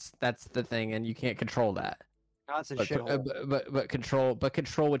that's the thing, and you can't control that. Constant But shithole. but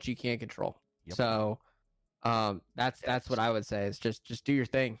control what you can't control. Yep. So that's what I would say is just do your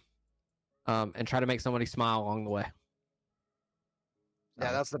thing, and try to make somebody smile along the way.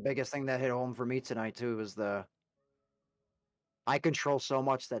 Yeah, that's the biggest thing that hit home for me tonight too. Was I control so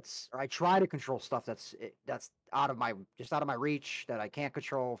much or I try to control stuff that's out of my reach, that I can't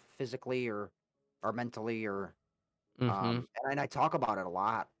control physically or mentally or and I talk about it a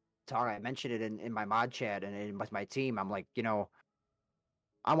lot. I mentioned it in my mod chat and with my team. I'm like,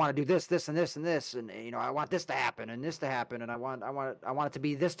 I want to do this, and this, and this, and I want this to happen and this to happen, and I want it to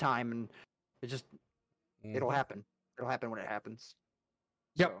be this time, and it just it'll happen. It'll happen when it happens.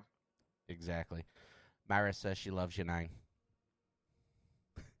 Yep. So. Exactly. Myra says she loves you, 9.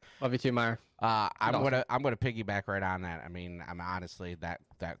 Love you too, Myra. I'm gonna piggyback right on that. I mean, I'm honestly that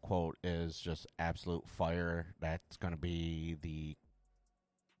quote is just absolute fire. That's gonna be the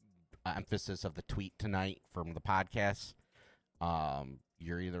emphasis of the tweet tonight from the podcast.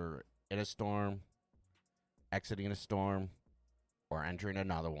 You're either in a storm, exiting a storm, or entering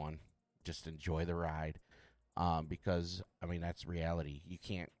another one. Just enjoy the ride. Because I mean that's reality.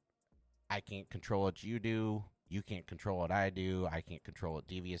 I can't control what you do. You can't control what I do. I can't control what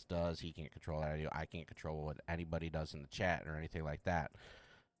Devious does. He can't control what I do. I can't control what anybody does in the chat or anything like that.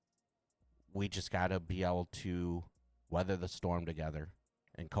 We just got to be able to weather the storm together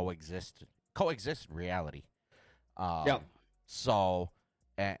and coexist in reality. So,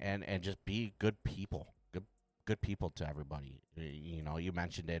 and just be good people. Good people to everybody. You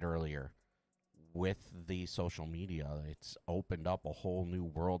mentioned it earlier. With the social media, it's opened up a whole new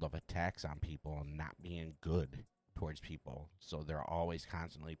world of attacks on people and not being good towards people. So they're always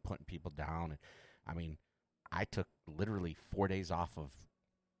constantly putting people down. And I mean, I took literally 4 days off of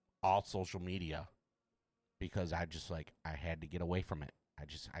all social media because I had to get away from it.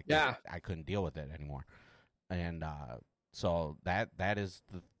 I couldn't deal with it anymore. And so that is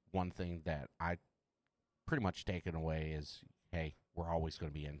the one thing that I pretty much taken away is, hey, we're always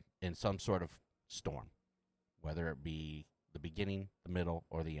going to be in some sort of storm, whether it be the beginning, the middle,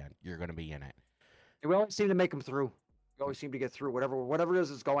 or the end. You're going to be in it. We always seem to make them through. We always seem to get through whatever it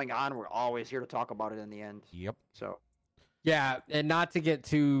is going on. We're always here to talk about it in the end. Yep. So, yeah, and not to get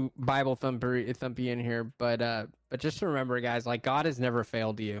too Bible thumpy in here, but just to remember, guys, like God has never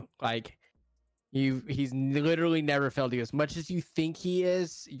failed you. Like he's literally never failed you. As much as you think he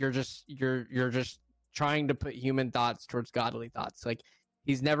is, you're just trying to put human thoughts towards godly thoughts. Like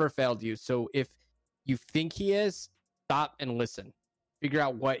he's never failed you. So if you think he is, stop and listen. Figure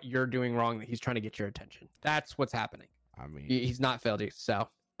out what you're doing wrong that he's trying to get your attention. That's what's happening. I mean, he's not failed you. So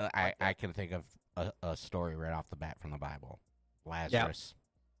I can think of a story right off the bat from the Bible. Lazarus.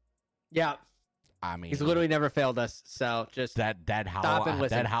 Yeah. I mean, he's literally never failed us. So just dead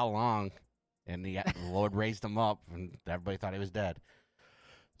how long? And the Lord raised him up, and everybody thought he was dead.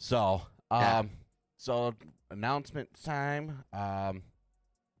 So, so announcement time,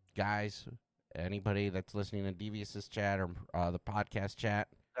 guys. Anybody that's listening to Devious's chat or the podcast chat,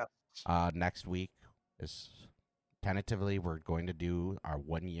 next week is tentatively we're going to do our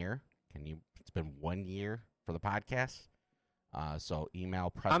 1 year. It's been 1 year for the podcast. So email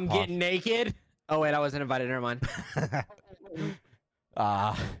press. I'm getting naked. Oh wait, I wasn't invited. Never mind.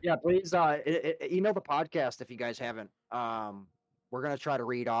 Yeah, please email the podcast if you guys haven't. We're gonna try to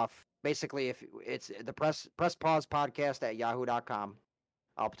read off. Basically, if it's the press pause podcast at yahoo.com.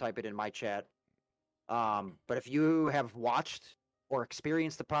 I'll type it in my chat. But if you have watched or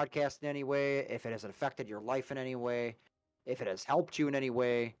experienced the podcast in any way, if it has affected your life in any way, if it has helped you in any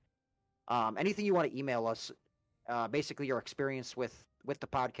way, anything you want to email us, basically your experience with the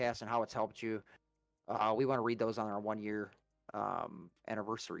podcast and how it's helped you, we want to read those on our 1 year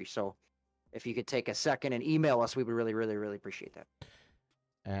anniversary. So if you could take a second and email us, we would really, really, really appreciate that.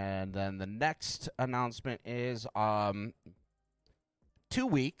 And then the next announcement is 2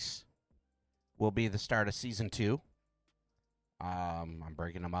 weeks will be the start of season 2. I'm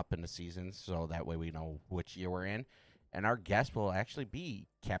breaking them up into seasons so that way we know which year we're in. And our guest will actually be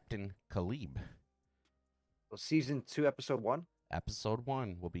Captain Khalib. So season 2, episode 1? Episode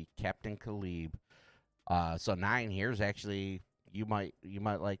 1 will be Captain Khalib. So 9 here's actually, you might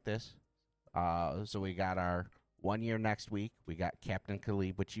like this. So we got our 1 year next week. We got Captain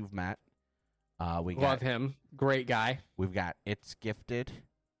Khalib, which you've met. We love him. Great guy. We've got It's Gifted,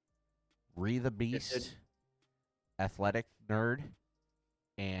 Ree the Beast, Gifted, Athletic Nerd,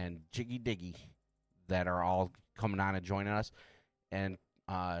 and Jiggy Diggy that are all coming on and joining us. And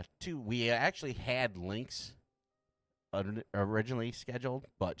 2, we actually had links originally scheduled,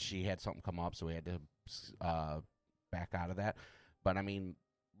 but she had something come up, so we had to back out of that. But I mean,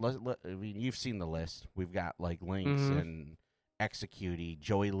 you've seen the list. We've got like Lynx and Executey,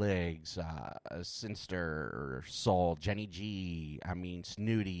 Joey Liggs, Sinster, Soul, Jenny G. I mean,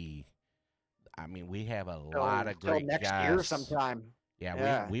 Snooty. I mean, we have a lot of great next guests. year sometime.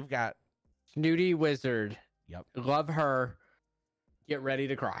 Yeah. We've got Snooty Wizard. Yep. Love her. Get ready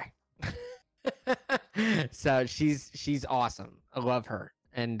to cry. So she's awesome. I love her,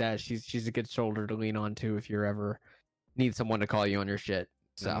 and she's a good shoulder to lean on too if you ever need someone to call you on your shit.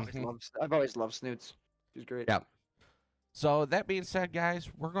 So I've always loved Snoots. She's great. Yep. So that being said, guys,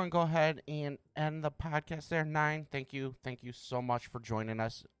 we're going to go ahead and end the podcast there. Nine, thank you so much for joining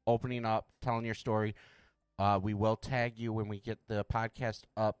us, opening up, telling your story. We will tag you when we get the podcast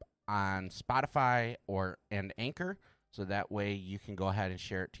up on Spotify and Anchor, so that way you can go ahead and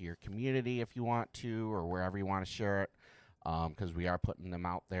share it to your community if you want to, or wherever you want to share it, because we are putting them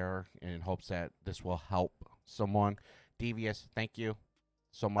out there in hopes that this will help someone. Devious, thank you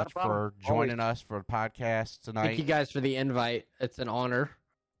so much for joining us for the podcast tonight. Thank you guys for the invite. It's an honor.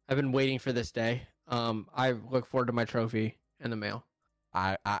 I've been waiting for this day. I look forward to my trophy in the mail.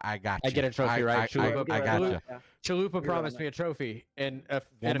 I got you. I get a trophy, right? I got you. Chalupa promised me a trophy and a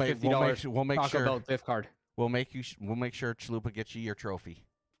 $50 we'll make Taco Bell gift card. We'll make sure Chalupa gets you your trophy.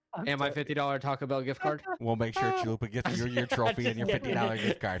 And my $50 Taco Bell gift card. We'll make sure Chalupa gets you your trophy and your $50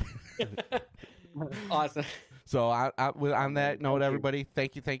 gift card. Awesome. So on that note, everybody,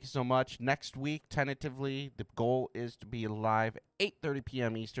 thank you so much. Next week, tentatively, the goal is to be live 8:30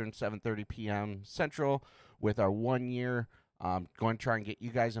 p.m. Eastern, 7:30 p.m. Central with our 1 year. Going to try and get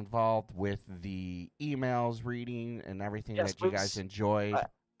you guys involved with the emails, reading, and everything that you guys enjoyed.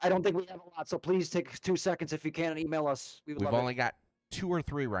 I don't think we have a lot, so please take 2 seconds if you can and email us. We've only got 2 or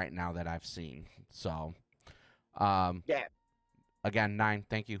 3 right now that I've seen. So, again, Nine,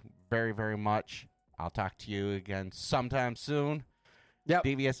 thank you very, very much. I'll talk to you again sometime soon. Yep.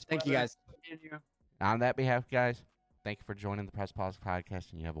 Devious. Thank you, guys. On that behalf, guys, thank you for joining the Press Pause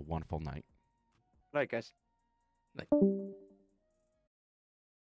Podcast, and you have a wonderful night. Night, guys. Night.